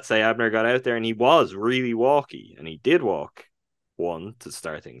if, let's say, Abner got out there and he was really walky, and he did walk one to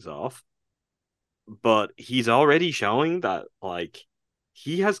start things off. But he's already showing that, like,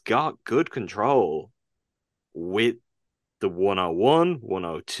 he has got good control with the 101,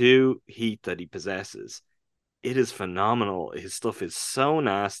 102 heat that he possesses. It is phenomenal. His stuff is so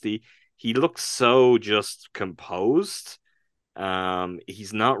nasty. He looks so just composed.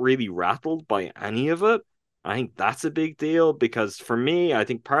 He's not really rattled by any of it. I think that's a big deal, because for me, I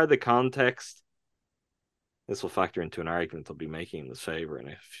think part of the context, this will factor into an argument I'll be making in his favor in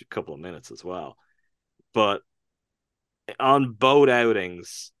a couple of minutes as well. But on both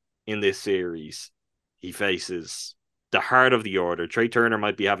outings in this series, he faces the heart of the order. Trey Turner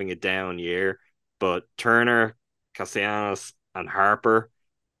might be having a down year, but Turner, Castellanos, and Harper,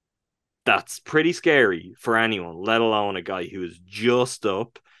 that's pretty scary for anyone, let alone a guy who is just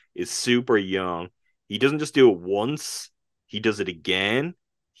up, is super young. He doesn't just do it once, he does it again.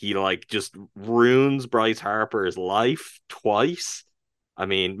 He just ruins Bryce Harper's life twice. I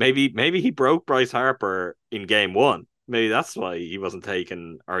mean, maybe he broke Bryce Harper in game 1. Maybe that's why he wasn't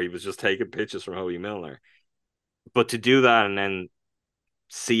taking, or he was just taking pitches from Hoby Milner. But to do that and then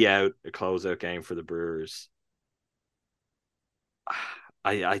see out a closeout game for the Brewers,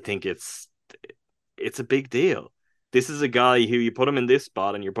 I think it's a big deal. This is a guy who you put him in this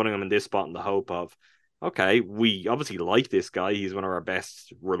spot, and you're putting him in this spot in the hope of, okay, we obviously like this guy. He's one of our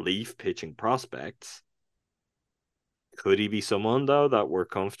best relief pitching prospects. Could he be someone, though, that we're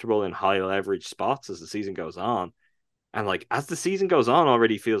comfortable in high leverage spots as the season goes on? And as the season goes on,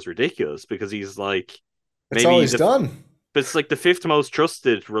 already feels ridiculous, because he's it's all he's done. But it's like the 5th most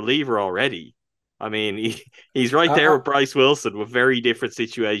trusted reliever already. I mean, he's right there with Bryce Wilson, with very different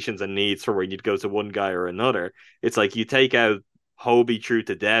situations and needs for when you'd go to one guy or another. It's like you take out Hobie through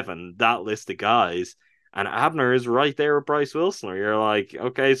to Devon, that list of guys, and Abner is right there with Bryce Wilson, where you're like,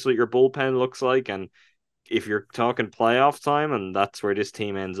 okay, so your bullpen looks like, and if you're talking playoff time, and that's where this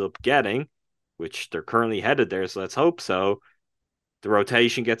team ends up getting, which they're currently headed there, so let's hope so, the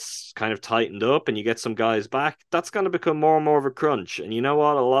rotation gets kind of tightened up and you get some guys back, that's going to become more and more of a crunch. And you know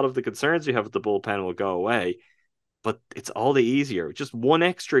what? A lot of the concerns you have with the bullpen will go away, but it's all the easier. Just one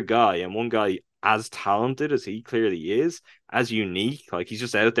extra guy, and one guy as talented as he clearly is, as unique. Like, he's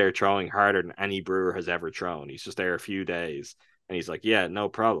just out there throwing harder than any Brewer has ever thrown. He's just there a few days and he's like, yeah, no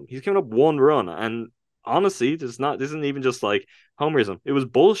problem. He's given up one run, and honestly, this isn't even just like homerism. It was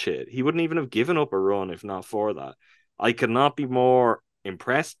bullshit. He wouldn't even have given up a run if not for that. I could not be more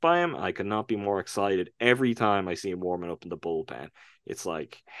impressed by him. I could not be more excited every time I see him warming up in the bullpen. It's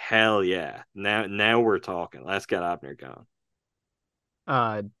like, hell yeah. Now we're talking. Let's get Abner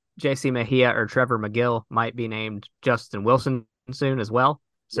going. JC Mejia or Trevor McGill might be named Justin Wilson soon as well.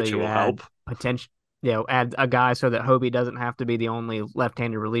 So which you will add help. add a guy so that Hobie doesn't have to be the only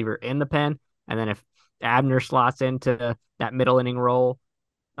left-handed reliever in the pen. And then if Abner slots into that middle inning role,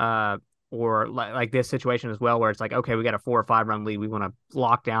 or like this situation as well, where it's like, okay, we got a 4 or 5 run lead, we want to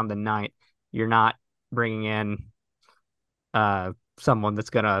lock down the ninth. You're not bringing in someone that's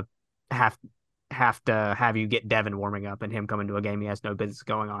gonna have to have you get Devin warming up and him coming to a game he has no business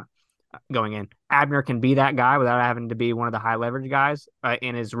going in. Abner can be that guy without having to be one of the high leverage guys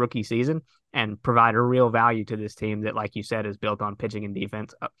in his rookie season and provide a real value to this team that, like you said, is built on pitching and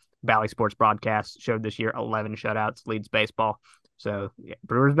defense. Bally Sports broadcast showed this year 11 shutouts, leads baseball. So yeah,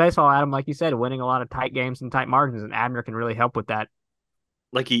 Brewers baseball, Adam, like you said, winning a lot of tight games and tight margins, and Abner can really help with that.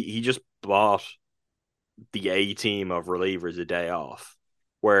 Like he just bought the A team of relievers a day off.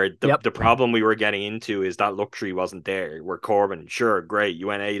 Where the problem we were getting into is that luxury wasn't there. Where Corbin, sure, great, you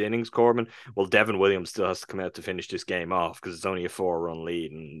went 8 innings, Corbin. Well, Devin Williams still has to come out to finish this game off because it's only a 4-run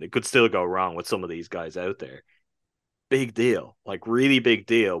lead, and it could still go wrong with some of these guys out there. Big deal, like really big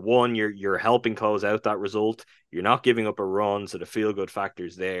deal. One, you're helping close out that result. You're not giving up a run, so the feel good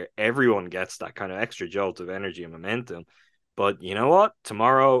factor's there. Everyone gets that kind of extra jolt of energy and momentum. But you know what?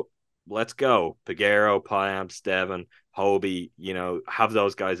 Tomorrow, let's go. Peguero, Piamps, Devin, Hobie, have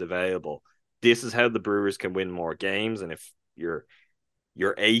those guys available. This is how the Brewers can win more games. And if your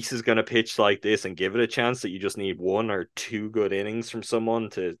ace is going to pitch like this and give it a chance that you just need 1 or 2 good innings from someone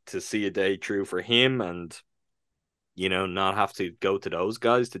to see a day through for him and, not have to go to those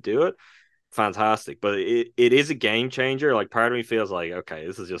guys to do it, fantastic. But it is a game changer. Like, part of me feels like, okay,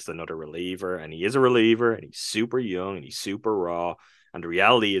 this is just another reliever, and he is a reliever, and he's super young, and he's super raw. And the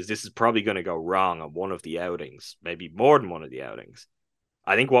reality is this is probably going to go wrong on one of the outings, maybe more than one of the outings.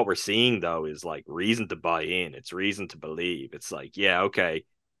 I think what we're seeing, though, is like reason to buy in. It's reason to believe. It's like, yeah, okay,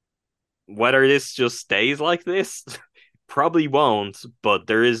 whether this just stays like this, probably won't, but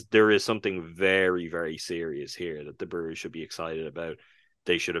there is something very, very serious here that the Brewers should be excited about.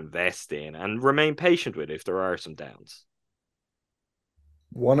 They should invest in and remain patient with if there are some downs.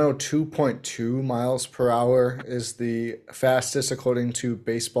 102.2 miles per hour is the fastest according to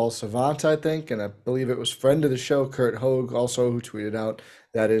Baseball Savant, I think. And I believe it was friend of the show, Kurt Hogue, also who tweeted out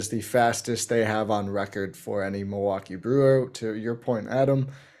that is the fastest they have on record for any Milwaukee Brewer. To your point, Adam,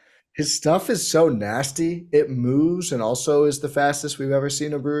 his stuff is so nasty. It moves and also is the fastest we've ever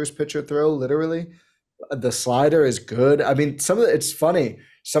seen a Brewers pitcher throw, literally. The slider is good. I mean, it's funny.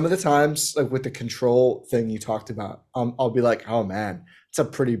 Some of the times, like with the control thing you talked about, I'll be like, oh man, it's a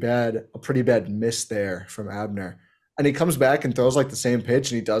pretty bad miss there from Abner. And he comes back and throws like the same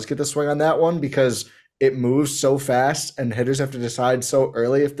pitch, and he does get the swing on that one because it moves so fast and hitters have to decide so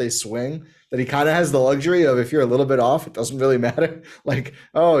early if they swing that he kind of has the luxury of, if you're a little bit off, it doesn't really matter. Like,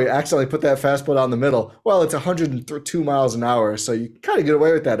 oh, you accidentally put that fastball down the middle. Well, it's 102 miles an hour, so you kind of get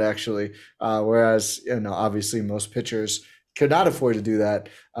away with that actually. Whereas, obviously most pitchers could not afford to do that.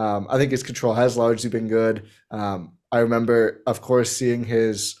 I think his control has largely been good. I remember, of course, seeing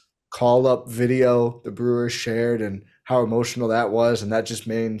his call-up video the Brewers shared and how emotional that was, and that just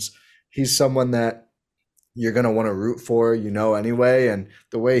means he's someone that you're going to want to root for, anyway. And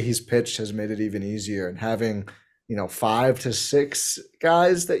the way he's pitched has made it even easier. And having, 5 to 6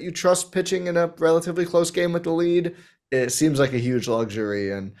 guys that you trust pitching in a relatively close game with the lead, it seems like a huge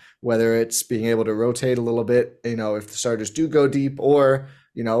luxury. And whether it's being able to rotate a little bit, if the starters do go deep, or,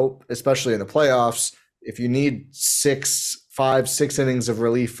 especially in the playoffs, if you need 5, 6 innings of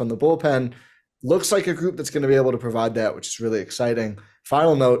relief from the bullpen, looks like a group that's going to be able to provide that, which is really exciting.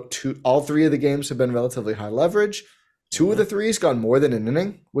 Final note, all 3 of the games have been relatively high leverage. 2 of the 3's gone more than an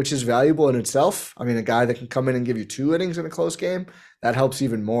inning, which is valuable in itself. I mean, a guy that can come in and give you 2 innings in a close game, that helps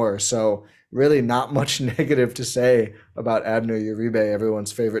even more. So really not much negative to say about Abner Uribe,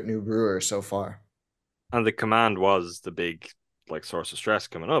 everyone's favorite new Brewer so far. And the command was the big source of stress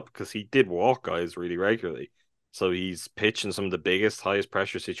coming up because he did walk guys really regularly. So he's pitched in some of the biggest, highest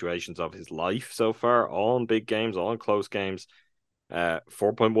pressure situations of his life so far, all in big games, all in close games.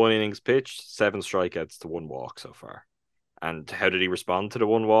 4.1 innings pitched, 7 strikeouts to 1 walk so far. And how did he respond to the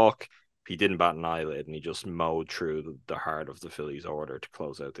 1 walk? He didn't bat an eyelid, and he just mowed through the heart of the Phillies' order to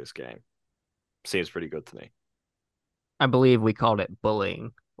close out this game. Seems pretty good to me. I believe we called it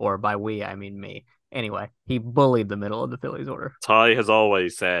bullying, or by we, I mean me. Anyway, he bullied the middle of the Phillies order. Ty has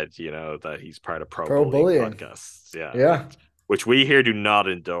always said, that he's part of pro bullying podcasts. Yeah. Which we here do not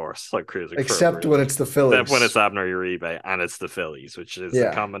endorse, like Cruising. Except when it's the Phillies. Except when it's Abner Uribe and it's the Phillies, which is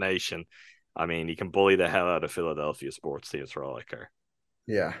a combination. I mean, he can bully the hell out of Philadelphia sports teams for all I care.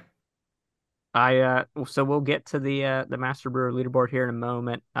 Yeah. So we'll get to the Master Brewer leaderboard here in a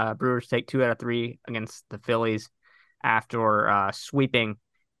moment. Brewers take 2 out of 3 against the Phillies after sweeping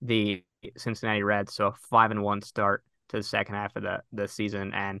the Cincinnati Reds, so a 5-1 start to the second half of the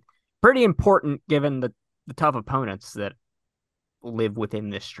season, and pretty important given the tough opponents that live within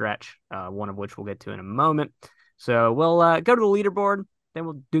this stretch, one of which we'll get to in a moment. So we'll go to the leaderboard, then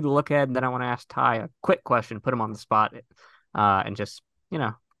we'll do the look ahead, and then I want to ask Ty a quick question, put him on the spot, and just,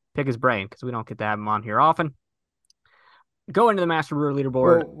 pick his brain because we don't get to have him on here often. Go into the Master Brewer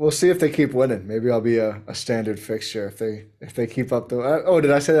leaderboard. We'll see if they keep winning. Maybe I'll be a standard fixture if they keep up the.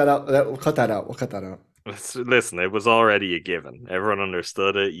 Did I say that out? We'll cut that out. We'll cut that out. Listen, it was already a given. Everyone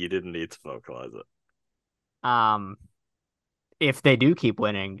understood it. You didn't need to vocalize it. If they do keep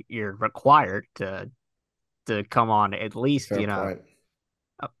winning, you're required to come on at least,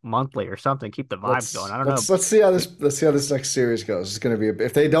 monthly or something. Keep the vibes going. I don't know. Let's see how this next series goes. It's going to be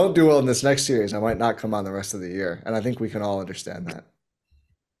if they don't do well in this next series, I might not come on the rest of the year, and I think we can all understand that.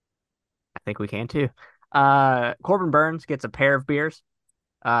 I think we can too. Corbin Burns gets a pair of beers.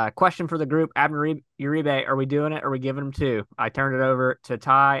 Question for the group: Abner Uribe, are we doing it? Or are we giving him 2? I turned it over to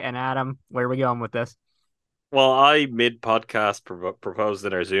Ty and Adam. Where are we going with this? Well, I mid-podcast proposed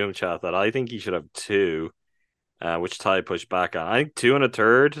in our Zoom chat that I think he should have 2. Which Ty pushed back on. I think 2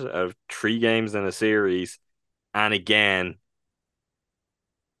 1/3 of 3 games in a series. And again,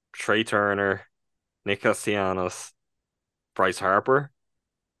 Trey Turner, Nick Castellanos, Bryce Harper.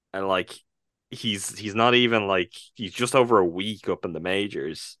 And he's not even he's just over a week up in the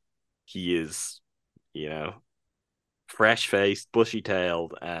majors. He is, fresh-faced,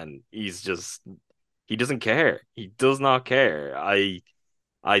 bushy-tailed, and he doesn't care. He does not care. I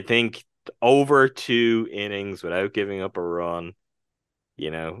think over 2 innings without giving up a run,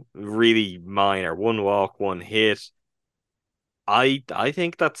 really minor, 1 walk, 1 hit. I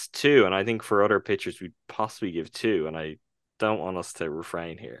think that's 2, and I think for other pitchers we'd possibly give 2, and I don't want us to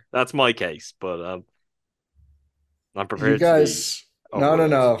refrain here. That's my case, but I'm prepared. You guys,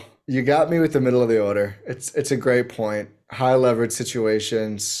 no. You got me with the middle of the order. It's a great point. High leverage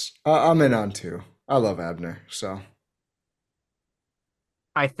situations. I'm in on 2. I love Abner, so.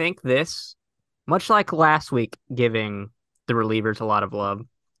 I think this, much like last week, giving the relievers a lot of love,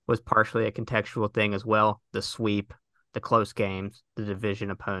 was partially a contextual thing as well. The sweep, the close games, the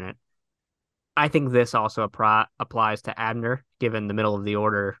division opponent. I think this also applies to Abner, given the middle of the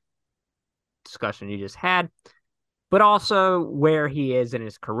order discussion you just had, but also where he is in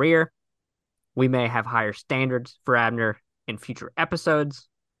his career. We may have higher standards for Abner in future episodes,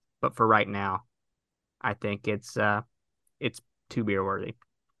 but for right now, I think it's 2 beer worthy.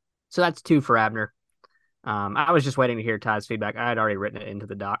 So that's 2 for Abner. I was just waiting to hear Ty's feedback. I had already written it into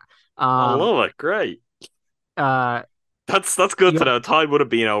the doc. I love it. Great. That's good to know. Ty would have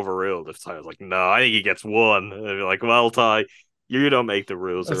been overruled if Ty was like, no, I think he gets 1. And they'd be like, well, Ty, you don't make the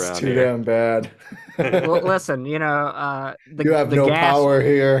rules that's around too here. Damn bad. Well, listen, you have no power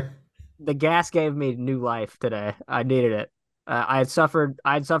here. The gas gave me new life today. I needed it. I had suffered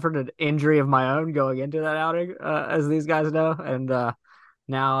an injury of my own going into that outing, as these guys know, and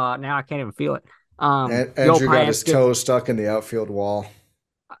now I can't even feel it. Andrew got his toe stuck in the outfield wall.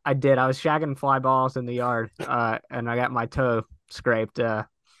 I did. I was shagging fly balls in the yard, and I got my toe scraped. I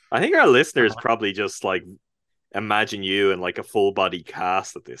think our listeners probably just imagine you in a full body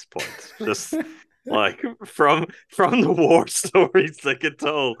cast at this point, just from the war stories that get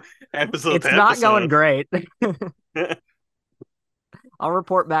told episode. It's not going great. I'll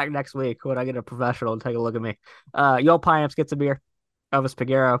report back next week when I get a professional to take a look at me. Yoel Payamps gets a beer. Elvis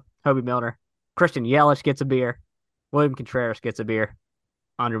Peguero, Hobie Milner, Christian Yelich gets a beer. William Contreras gets a beer.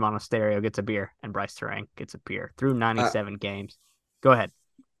 Andre Monasterio gets a beer. And Bryce Terang gets a beer through 97 games. Go ahead.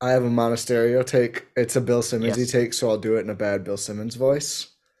 I have a Monasterio take. It's a Bill Simmons-y take, so I'll do it in a bad Bill Simmons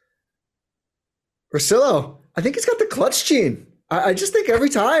voice. Rosillo, I think he's got the clutch gene. I just think every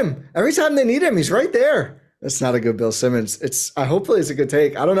time they need him, he's right there. That's not a good Bill Simmons. Hopefully it's a good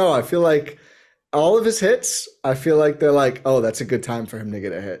take. I don't know. I feel like all of his hits, I feel like they're oh, that's a good time for him to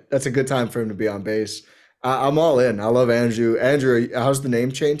get a hit. That's a good time for him to be on base. I'm all in. I love Andrew. Andrew, how's the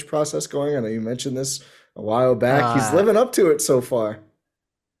name change process going? I know you mentioned this a while back. He's living up to it so far.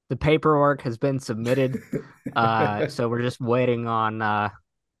 The paperwork has been submitted. So we're just waiting on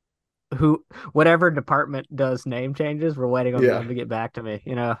whatever department does name changes. We're waiting on them to get back to me.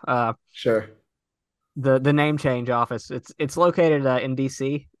 Sure. The name change office. It's located in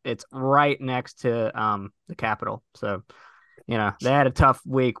DC. It's right next to the Capitol. So, they had a tough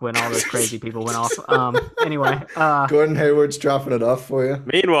week when all those crazy people went off. Anyway, Gordon Hayward's dropping it off for you.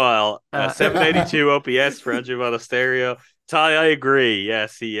 Meanwhile, 782 OPS for Andrew Monasterio. Ty, I agree.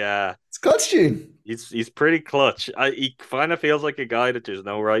 Yes, it's clutch gene. He's pretty clutch. He kind of feels like a guy that there's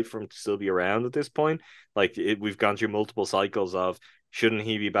no right for him to still be around at this point. We've gone through multiple cycles of shouldn't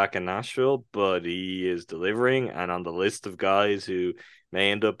he be back in Nashville? But he is delivering, and on the list of guys who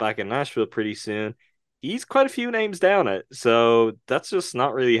may end up back in Nashville pretty soon, he's quite a few names down it. So that's just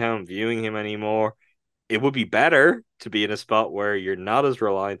not really how I'm viewing him anymore. It would be better to be in a spot where you're not as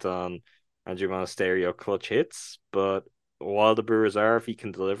reliant on Andrew Monasterio clutch hits, but while the Brewers are, if he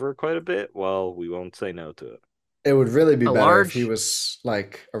can deliver quite a bit, well, we won't say no to it. It would really be better if he was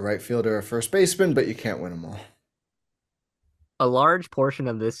like a right fielder or first baseman, but you can't win them all. A large portion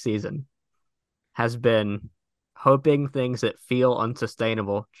of this season has been hoping things that feel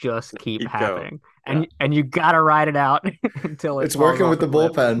unsustainable just keep happening. And you got to ride it out until it's working with the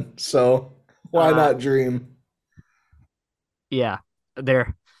bullpen. So why not dream? Yeah,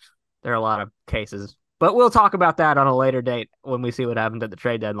 there are a lot of cases, but we'll talk about that on a later date when we see what happened at the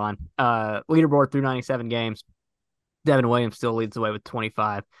trade deadline. Leaderboard through 97 games. Devin Williams still leads the way with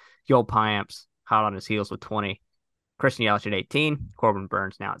 25. Joel Payamps hot on his heels with 20. Christian Yelich at 18. Corbin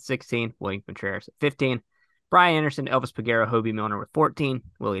Burns now at 16. William Contreras at 15. Brian Anderson, Elvis Peguero, Hobie Milner with 14.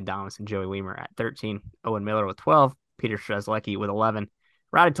 Willie Adames and Joey Weimer at 13. Owen Miller with 12. Peter Strzelecki with 11.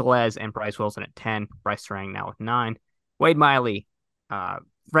 Rowdy Tellez and Bryce Wilson at 10. Bryce Terang now with 9. Wade Miley,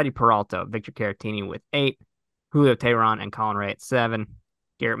 Freddie Peralta, Victor Caratini with 8. Julio Teheran and Colin Ray at 7.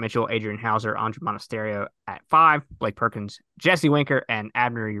 Garrett Mitchell, Adrian Hauser, Andre Monasterio at 5. Blake Perkins, Jesse Winker, and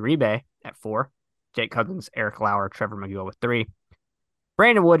Abner Uribe at 4. Jake Cousins, Eric Lauer, Trevor McGill with 3.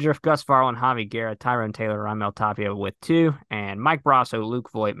 Brandon Woodruff, Gus Farland, Javi Guerra, Tyrone Taylor, Raimel Tapia with 2. And Mike Brasso, Luke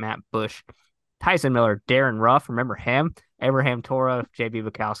Voigt, Matt Bush, Tyson Miller, Darren Ruff, remember him, Abraham Toro, JB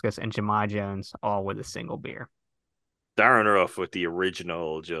Bukowskis, and Jemai Jones, all with a single beer. Darren Ruff with the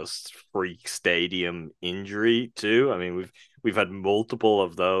original just freak stadium injury too. I mean, we've had multiple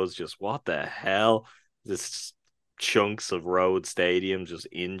of those. Just what the hell? This chunks of road stadium just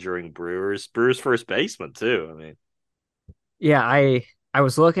injuring Brewers first baseman too. I mean, yeah, I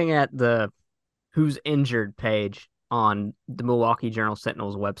was looking at the who's injured page on the Milwaukee Journal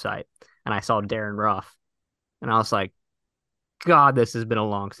Sentinel's website, and I saw Darren Ruff, and I was like, God, this has been a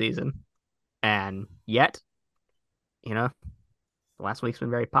long season, and yet, you know, the last week's been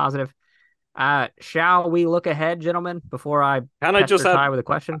very positive. Shall we look ahead, gentlemen, before I just Ty with a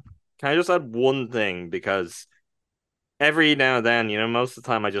question? Can I just add one thing? Because every now and then, most of the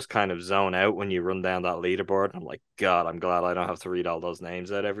time I just kind of zone out when you run down that leaderboard. I'm like, God, I'm glad I don't have to read all those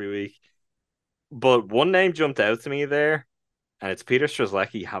names out every week. But one name jumped out to me there, and it's Peter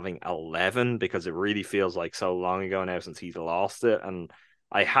Strzelecki having 11, because it really feels like so long ago now since he's lost it. And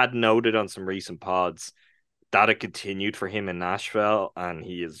I had noted on some recent pods that it continued for him in Nashville, and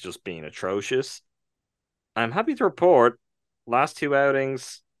he is just being atrocious. I'm happy to report, last 2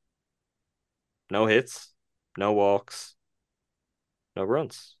 outings, no hits, no walks, no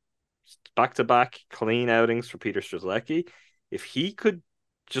runs. Back-to-back clean outings for Peter Strzelecki. If he could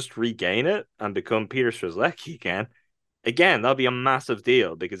just regain it and become Peter Strzelecki again, that'll be a massive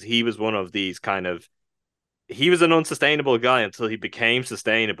deal, because he was one of these he was an unsustainable guy until he became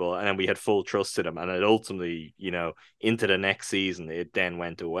sustainable, and then we had full trust in him. And it ultimately, into the next season, it then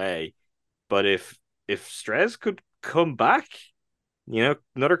went away. But if Strez could come back,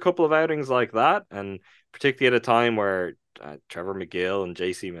 another couple of outings like that, and particularly at a time where Trevor McGill and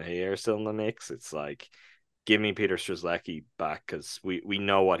JC Mejia are still in the mix, it's like, give me Peter Strzelecki back, because we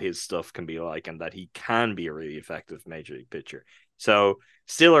know what his stuff can be like, and that he can be a really effective major league pitcher. So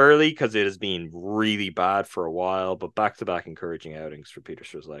still early, because it has been really bad for a while, but back-to-back encouraging outings for Peter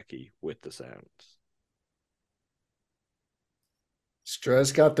Strzelecki with the Sounds.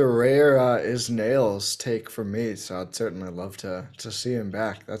 Strez got the rare is nails take from me, so I'd certainly love to see him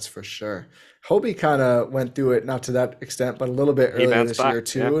back. That's for sure. Hobie kind of went through it, not to that extent, but a little bit earlier this year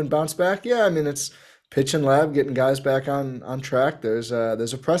too, and bounced back. Yeah, I mean, it's pitching lab, getting guys back on track. There's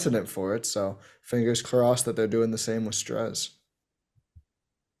a precedent for it, so fingers crossed that they're doing the same with Strez.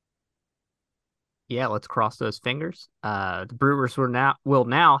 Yeah, let's cross those fingers. The Brewers will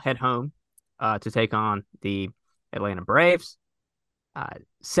now head home to take on the Atlanta Braves.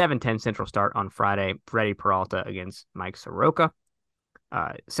 7:10 Central start on Friday. Freddie Peralta against Mike Soroka.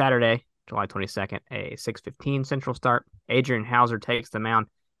 Saturday, July 22nd, a 6:15 Central start. Adrian Hauser takes the mound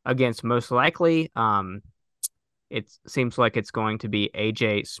against most likely. It seems like it's going to be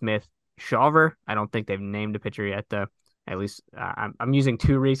AJ Smith-Shawver. I don't think they've named a pitcher yet, though. At least I'm using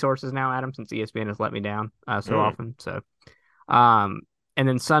 2 resources now, Adam, since ESPN has let me down so often. So, and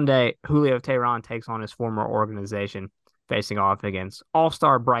then Sunday, Julio Teheran takes on his former organization, facing off against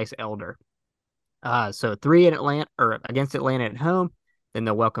All-Star Bryce Elder. So 3 in Atlanta, or against Atlanta at home. Then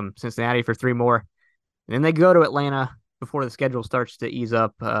they'll welcome Cincinnati for 3 more. And then they go to Atlanta before the schedule starts to ease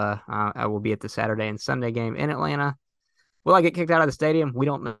up. I will be at the Saturday and Sunday game in Atlanta. Will I get kicked out of the stadium? We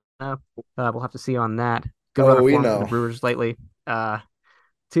don't know. We'll have to see on that. Good run Oh, of we form for the know. Brewers lately.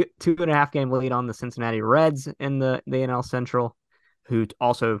 Two and a half game lead on the Cincinnati Reds in the NL Central, who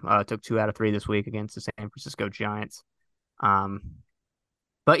also took 2 out of 3 this week against the San Francisco Giants. Um,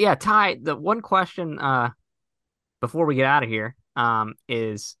 but yeah, Ty, the one question before we get out of here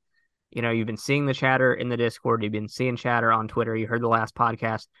is, you've been seeing the chatter in the Discord, you've been seeing chatter on Twitter, you heard the last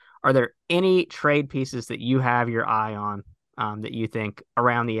podcast. Are there any trade pieces that you have your eye on that you think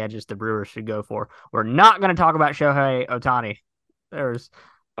around the edges the Brewers should go for? We're not going to talk about Shohei Ohtani. There's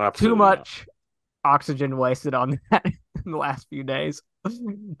too Absolutely not. much oxygen wasted on that in the last few days.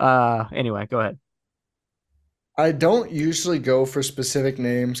 Anyway, go ahead. I don't usually go for specific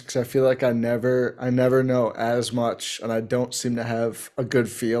names because I feel like I never know as much, and I don't seem to have a good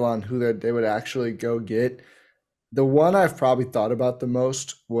feel on who they would actually go get. The one I've probably thought about the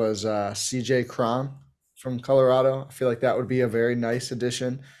most was CJ Cron from Colorado. I feel like that would be a very nice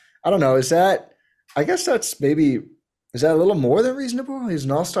addition. I don't know. I guess is that a little more than reasonable? He's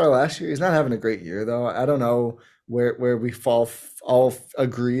an all-star last year. He's not having a great year, though. I don't know where we all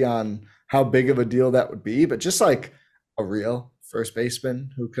agree on how big of a deal that would be, but just like a real first baseman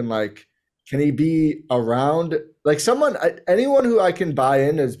who can he be around like anyone who I can buy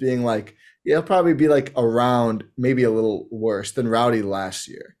in as being like, yeah, he'll probably be like around maybe a little worse than Rowdy last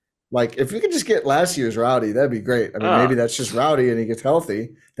year. Like if you could just get last year's Rowdy, that'd be great. I mean, maybe that's just Rowdy and he gets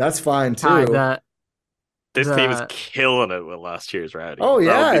healthy. That's fine Hi, too. This team is killing it with last year's Rowdy. Oh That would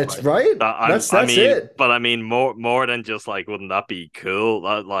yeah, be it's right. That's it. But I mean, more than just like, wouldn't that be cool?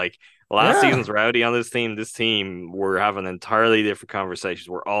 Like last Yeah. season's Rowdy on this team, we're having entirely different conversations.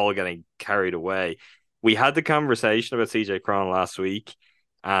 We're all getting carried away. We had the conversation about CJ Cron last week,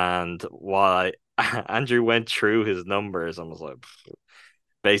 and while Andrew went through his numbers and was like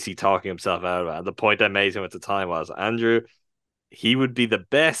basically talking himself out of it. And the point I made to him at the time was, Andrew, he would be the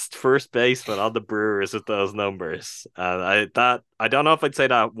best first baseman on the Brewers with those numbers. And I don't know if I'd say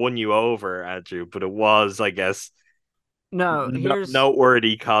that won you over, Andrew, but it was, I guess,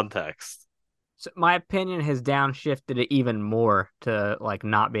 noteworthy context. So my opinion has downshifted it even more to like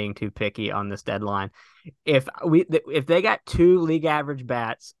not being too picky on this deadline. If they got 2 league average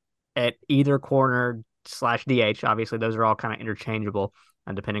bats at either corner / DH, obviously those are all kind of interchangeable,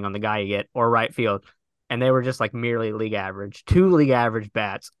 depending on the guy you get, or right field, and they were just like merely league average, 2 league average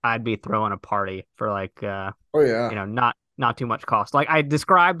bats, I'd be throwing a party for like oh yeah, not too much cost. Like I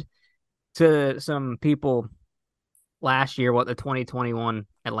described to some people last year what the 2021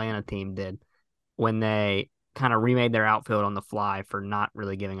 Atlanta team did when they kind of remade their outfield on the fly for not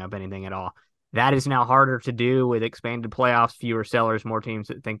really giving up anything at all. That is now harder to do with expanded playoffs, fewer sellers, more teams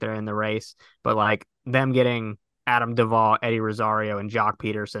that think they're in the race. But like them getting Adam Duvall, Eddie Rosario, and Jock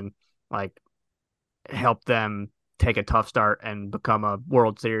Peterson, like help them take a tough start and become a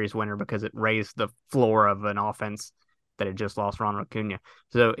World Series winner because it raised the floor of an offense that had just lost Ronald Acuna.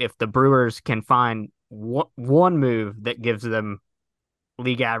 So if the Brewers can find one move that gives them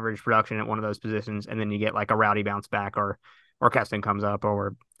league average production at one of those positions, and then you get like a Rowdy bounce back, or Keston comes up,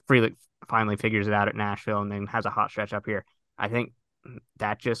 or Freely finally figures it out at Nashville and then has a hot stretch up here. I think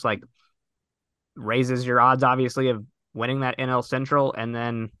that just like raises your odds, obviously, of winning that NL Central, and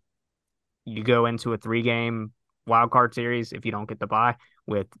then you go into a 3-game wild card series if you don't get the bye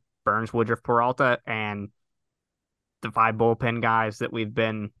with Burns, Woodruff, Peralta, and the 5 bullpen guys that we've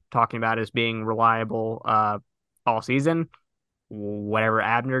been talking about as being reliable all season. Whatever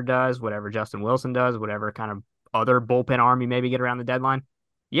Abner does, whatever Justin Wilson does, whatever kind of other bullpen arm you maybe get around the deadline.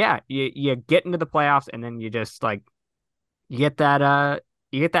 Yeah, you get into the playoffs, and then you just like you get that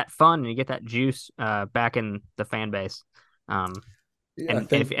fun and you get that juice back in the fan base.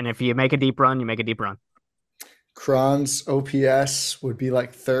 If you make a deep run, you make a deep run. Cron's OPS would be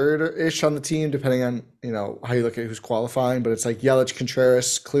like 3rd-ish on the team, depending on how you look at who's qualifying. But it's like Yelich,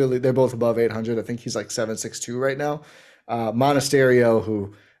 Contreras. Clearly, they're both above 800. I think he's like 7.62 right now. Monasterio,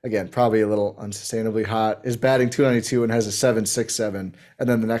 who again probably a little unsustainably hot, is batting 292 and has a 7.67. And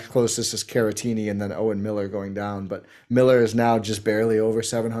then the next closest is Caratini, and then Owen Miller going down. But Miller is now just barely over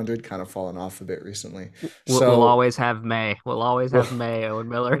 700, kind of fallen off a bit recently. We'll always have May. We'll always have May. Owen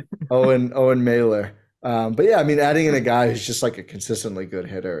Miller. Owen Mailer. But yeah, I mean, adding in a guy who's just like a consistently good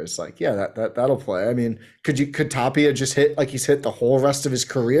hitter is like, yeah, that'll play. I mean, could Tapia just hit like he's hit the whole rest of his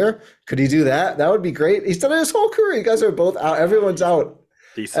career? Could he do that? That would be great. He's done it his whole career. You guys are both out. Everyone's out.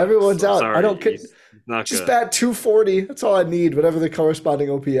 Everyone's out. Sorry. I don't care. Just bat 240. That's all I need. Whatever the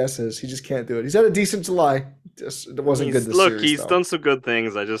corresponding OPS is, he just can't do it. He's had a decent July. Just it wasn't good this series. He's done some good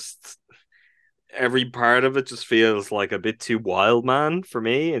things. Every part of it just feels like a bit too wild man for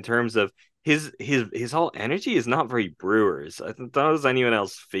me in terms of his whole energy is not very Brewers. I don't know, does anyone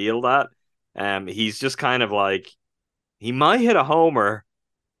else feel that? He's just kind of like, he might hit a homer,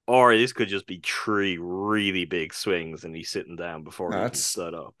 or this could just be 3 really big swings and he's sitting down before he even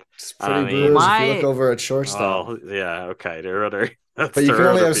stood up. It's pretty Brewers if you look over at shortstop. Oh, yeah, okay. There are other, but you can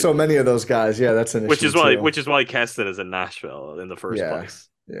only have so many of those guys. Yeah, that's an which issue. Which is why Keston is in Nashville in the first place.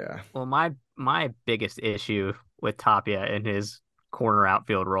 Yeah. Well, my biggest issue with Tapia in his corner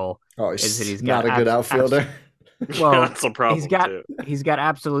outfield role is that he's not a good outfielder. Well, that's a problem too. He's got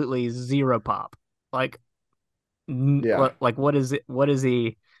absolutely zero pop. Like what is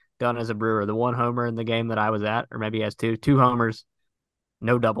he done as a Brewer? The 1 homer in the game that I was at, or maybe he has 2 homers,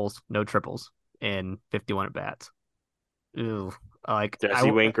 no doubles, no triples in 51 at bats. Ooh, like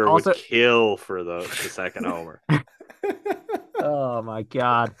Jesse Winker would kill for the second homer. Oh my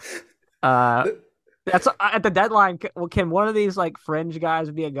God. That's at the deadline. Can one of these like fringe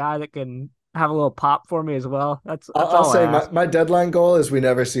guys be a guy that can have a little pop for me as well? I'll say my deadline goal is we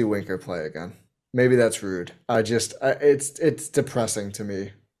never see Winker play again. Maybe that's rude. It's depressing to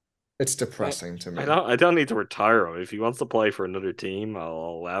me. It's depressing to me. I don't need to retire him. If he wants to play for another team,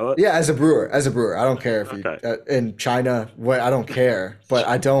 I'll allow it. Yeah, as a Brewer, I don't care if he in China. I don't care, but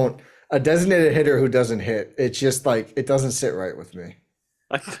I don't. A designated hitter who doesn't hit, it's just like it doesn't sit right with me.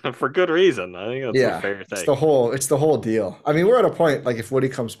 For good reason. I think that's a fair thing. It's the whole deal. I mean, we're at a point like if Woody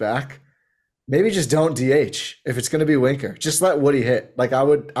comes back, maybe just don't DH. If it's going to be Winker, just let Woody hit. Like I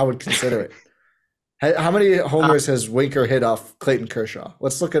would consider it. How many homers has Winker hit off Clayton Kershaw?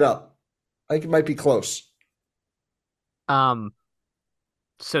 Let's look it up. I think it might be close. So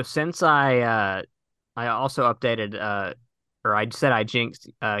since I also updated or I said I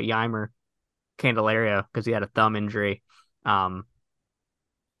jinxed Yeimer Candelario because he had a thumb injury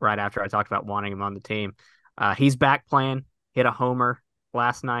right after I talked about wanting him on the team. He's back playing, hit a homer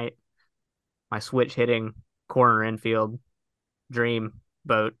last night. My switch hitting corner infield dream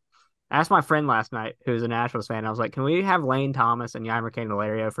boat. I asked my friend last night, who's a Nationals fan, I was like, can we have Lane Thomas and Yeimer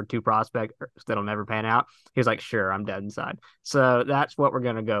Candelario for 2 prospects that'll never pan out? He was like, sure, I'm dead inside. So that's what we're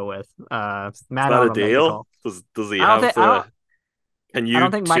going to go with. Matt, is that a deal? Does he have to... Can you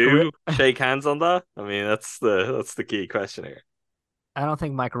two shake hands on that? I mean, that's the key question here. I don't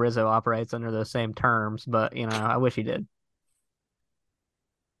think Mike Rizzo operates under those same terms, but, I wish he did.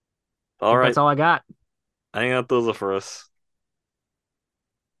 All right. That's all I got. I think that does it for us.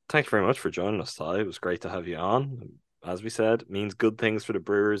 Thank you very much for joining us, Ty. It was great to have you on. As we said, means good things for the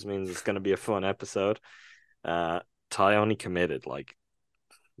Brewers, means it's going to be a fun episode. Ty only committed, like,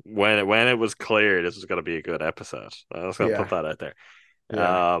 when it was clear this was going to be a good episode. I was going to put that out there.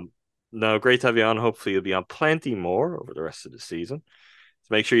 Yeah. No, great to have you on. Hopefully you'll be on plenty more over the rest of the season. So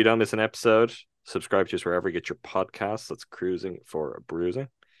make sure you don't miss an episode. Subscribe to us wherever you get your podcasts. That's Cruising for Bruising.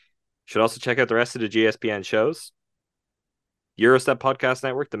 Should also check out the rest of the GSPN shows. Eurostep Podcast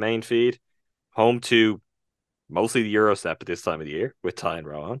Network, the main feed, home to mostly the Eurostep at this time of the year with Ty and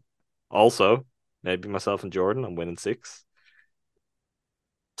Rowan. Also, maybe myself and Jordan on Winning 6.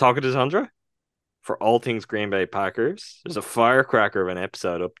 Talking to Tundra for all things Green Bay Packers. There's a firecracker of an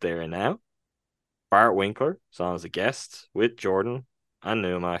episode up there now. Bart Winkler is on as a guest with Jordan and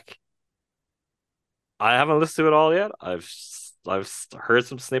Numac. I haven't listened to it all yet. I've heard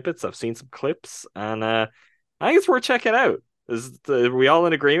some snippets. I've seen some clips, and I think it's worth checking out. Are we all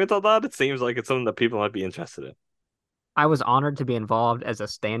in agreement on that? It seems like it's something that people might be interested in. I was honored to be involved as a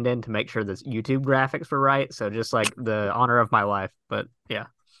stand-in to make sure the YouTube graphics were right. So just like the honor of my life. But yeah.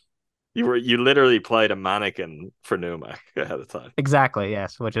 You literally played a mannequin for Numac ahead of time. Exactly,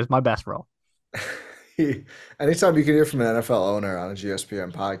 yes, which is my best role. Anytime you can hear from an NFL owner on a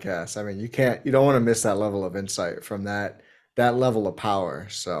GSPN podcast, I mean, you don't want to miss that level of insight from that level of power.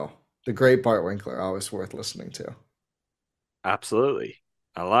 So the great Bart Winkler, always worth listening to. Absolutely.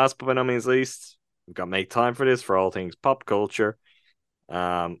 And last but by no means least, we've got to make time for this for all things pop culture.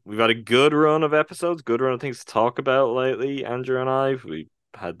 We've had a good run of episodes, good run of things to talk about lately, Andrew and I. We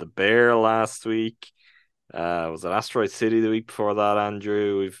had the Bear last week. Was it Asteroid City the week before that,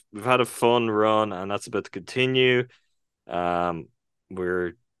 Andrew? We've had a fun run, and that's about to continue.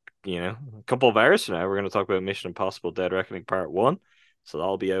 We're a couple of hours from now, we're going to talk about Mission Impossible: Dead Reckoning Part 1. So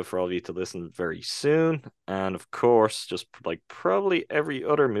that'll be out for all of you to listen very soon. And of course, just like probably every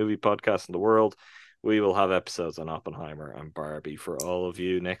other movie podcast in the world, we will have episodes on Oppenheimer and Barbie for all of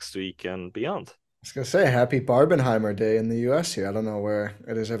you next week and beyond. I was going to say happy Barbenheimer Day in the U.S. here. I don't know where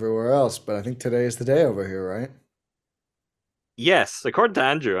it is everywhere else, but I think today is the day over here, right? Yes, according to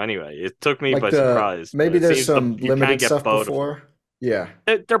Andrew anyway. It took me by surprise. Maybe there's some limited stuff before. Yeah.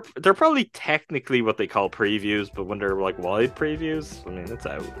 They're probably technically what they call previews, but when they're like wide previews, I mean, it's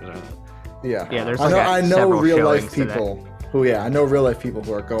out. Yeah. There's I know real life today. people I know real life people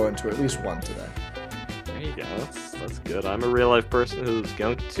who are going to at least one today. There you go. That's good. I'm a real life person who's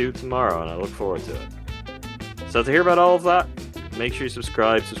going to tomorrow, and I look forward to it. So to hear about all of that, make sure you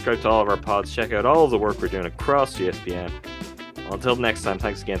subscribe to all of our pods, check out all of the work we're doing across GSPN. Until next time,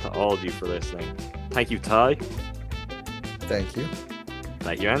 thanks again to all of you for listening. Thank you, Ty. Thank you.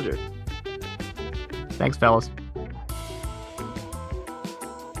 Thank you, Andrew. Thanks, fellas.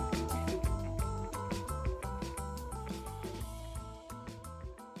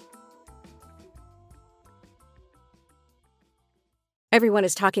 Everyone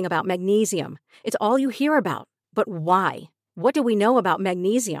is talking about magnesium. It's all you hear about. But why? What do we know about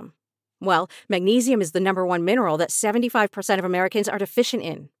magnesium? Well, magnesium is the number one mineral that 75% of Americans are deficient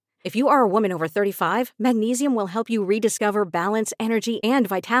in. If you are a woman over 35, magnesium will help you rediscover balance, energy, and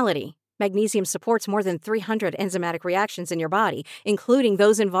vitality. Magnesium supports more than 300 enzymatic reactions in your body, including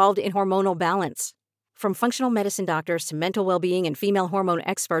those involved in hormonal balance. From functional medicine doctors to mental well-being and female hormone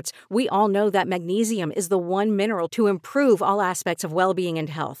experts, we all know that magnesium is the one mineral to improve all aspects of well-being and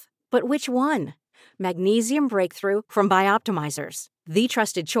health. But which one? Magnesium Breakthrough from Bioptimizers, the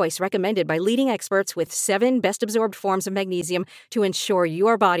trusted choice recommended by leading experts with 7 best-absorbed forms of magnesium to ensure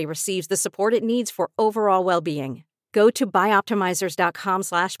your body receives the support it needs for overall well-being. Go to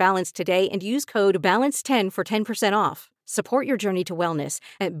bioptimizers.com/balance today and use code BALANCE10 for 10% off. Support your journey to wellness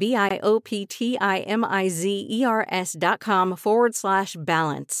at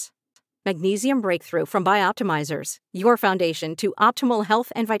bioptimizers.com/balance. Magnesium Breakthrough from Bioptimizers, your foundation to optimal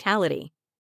health and vitality.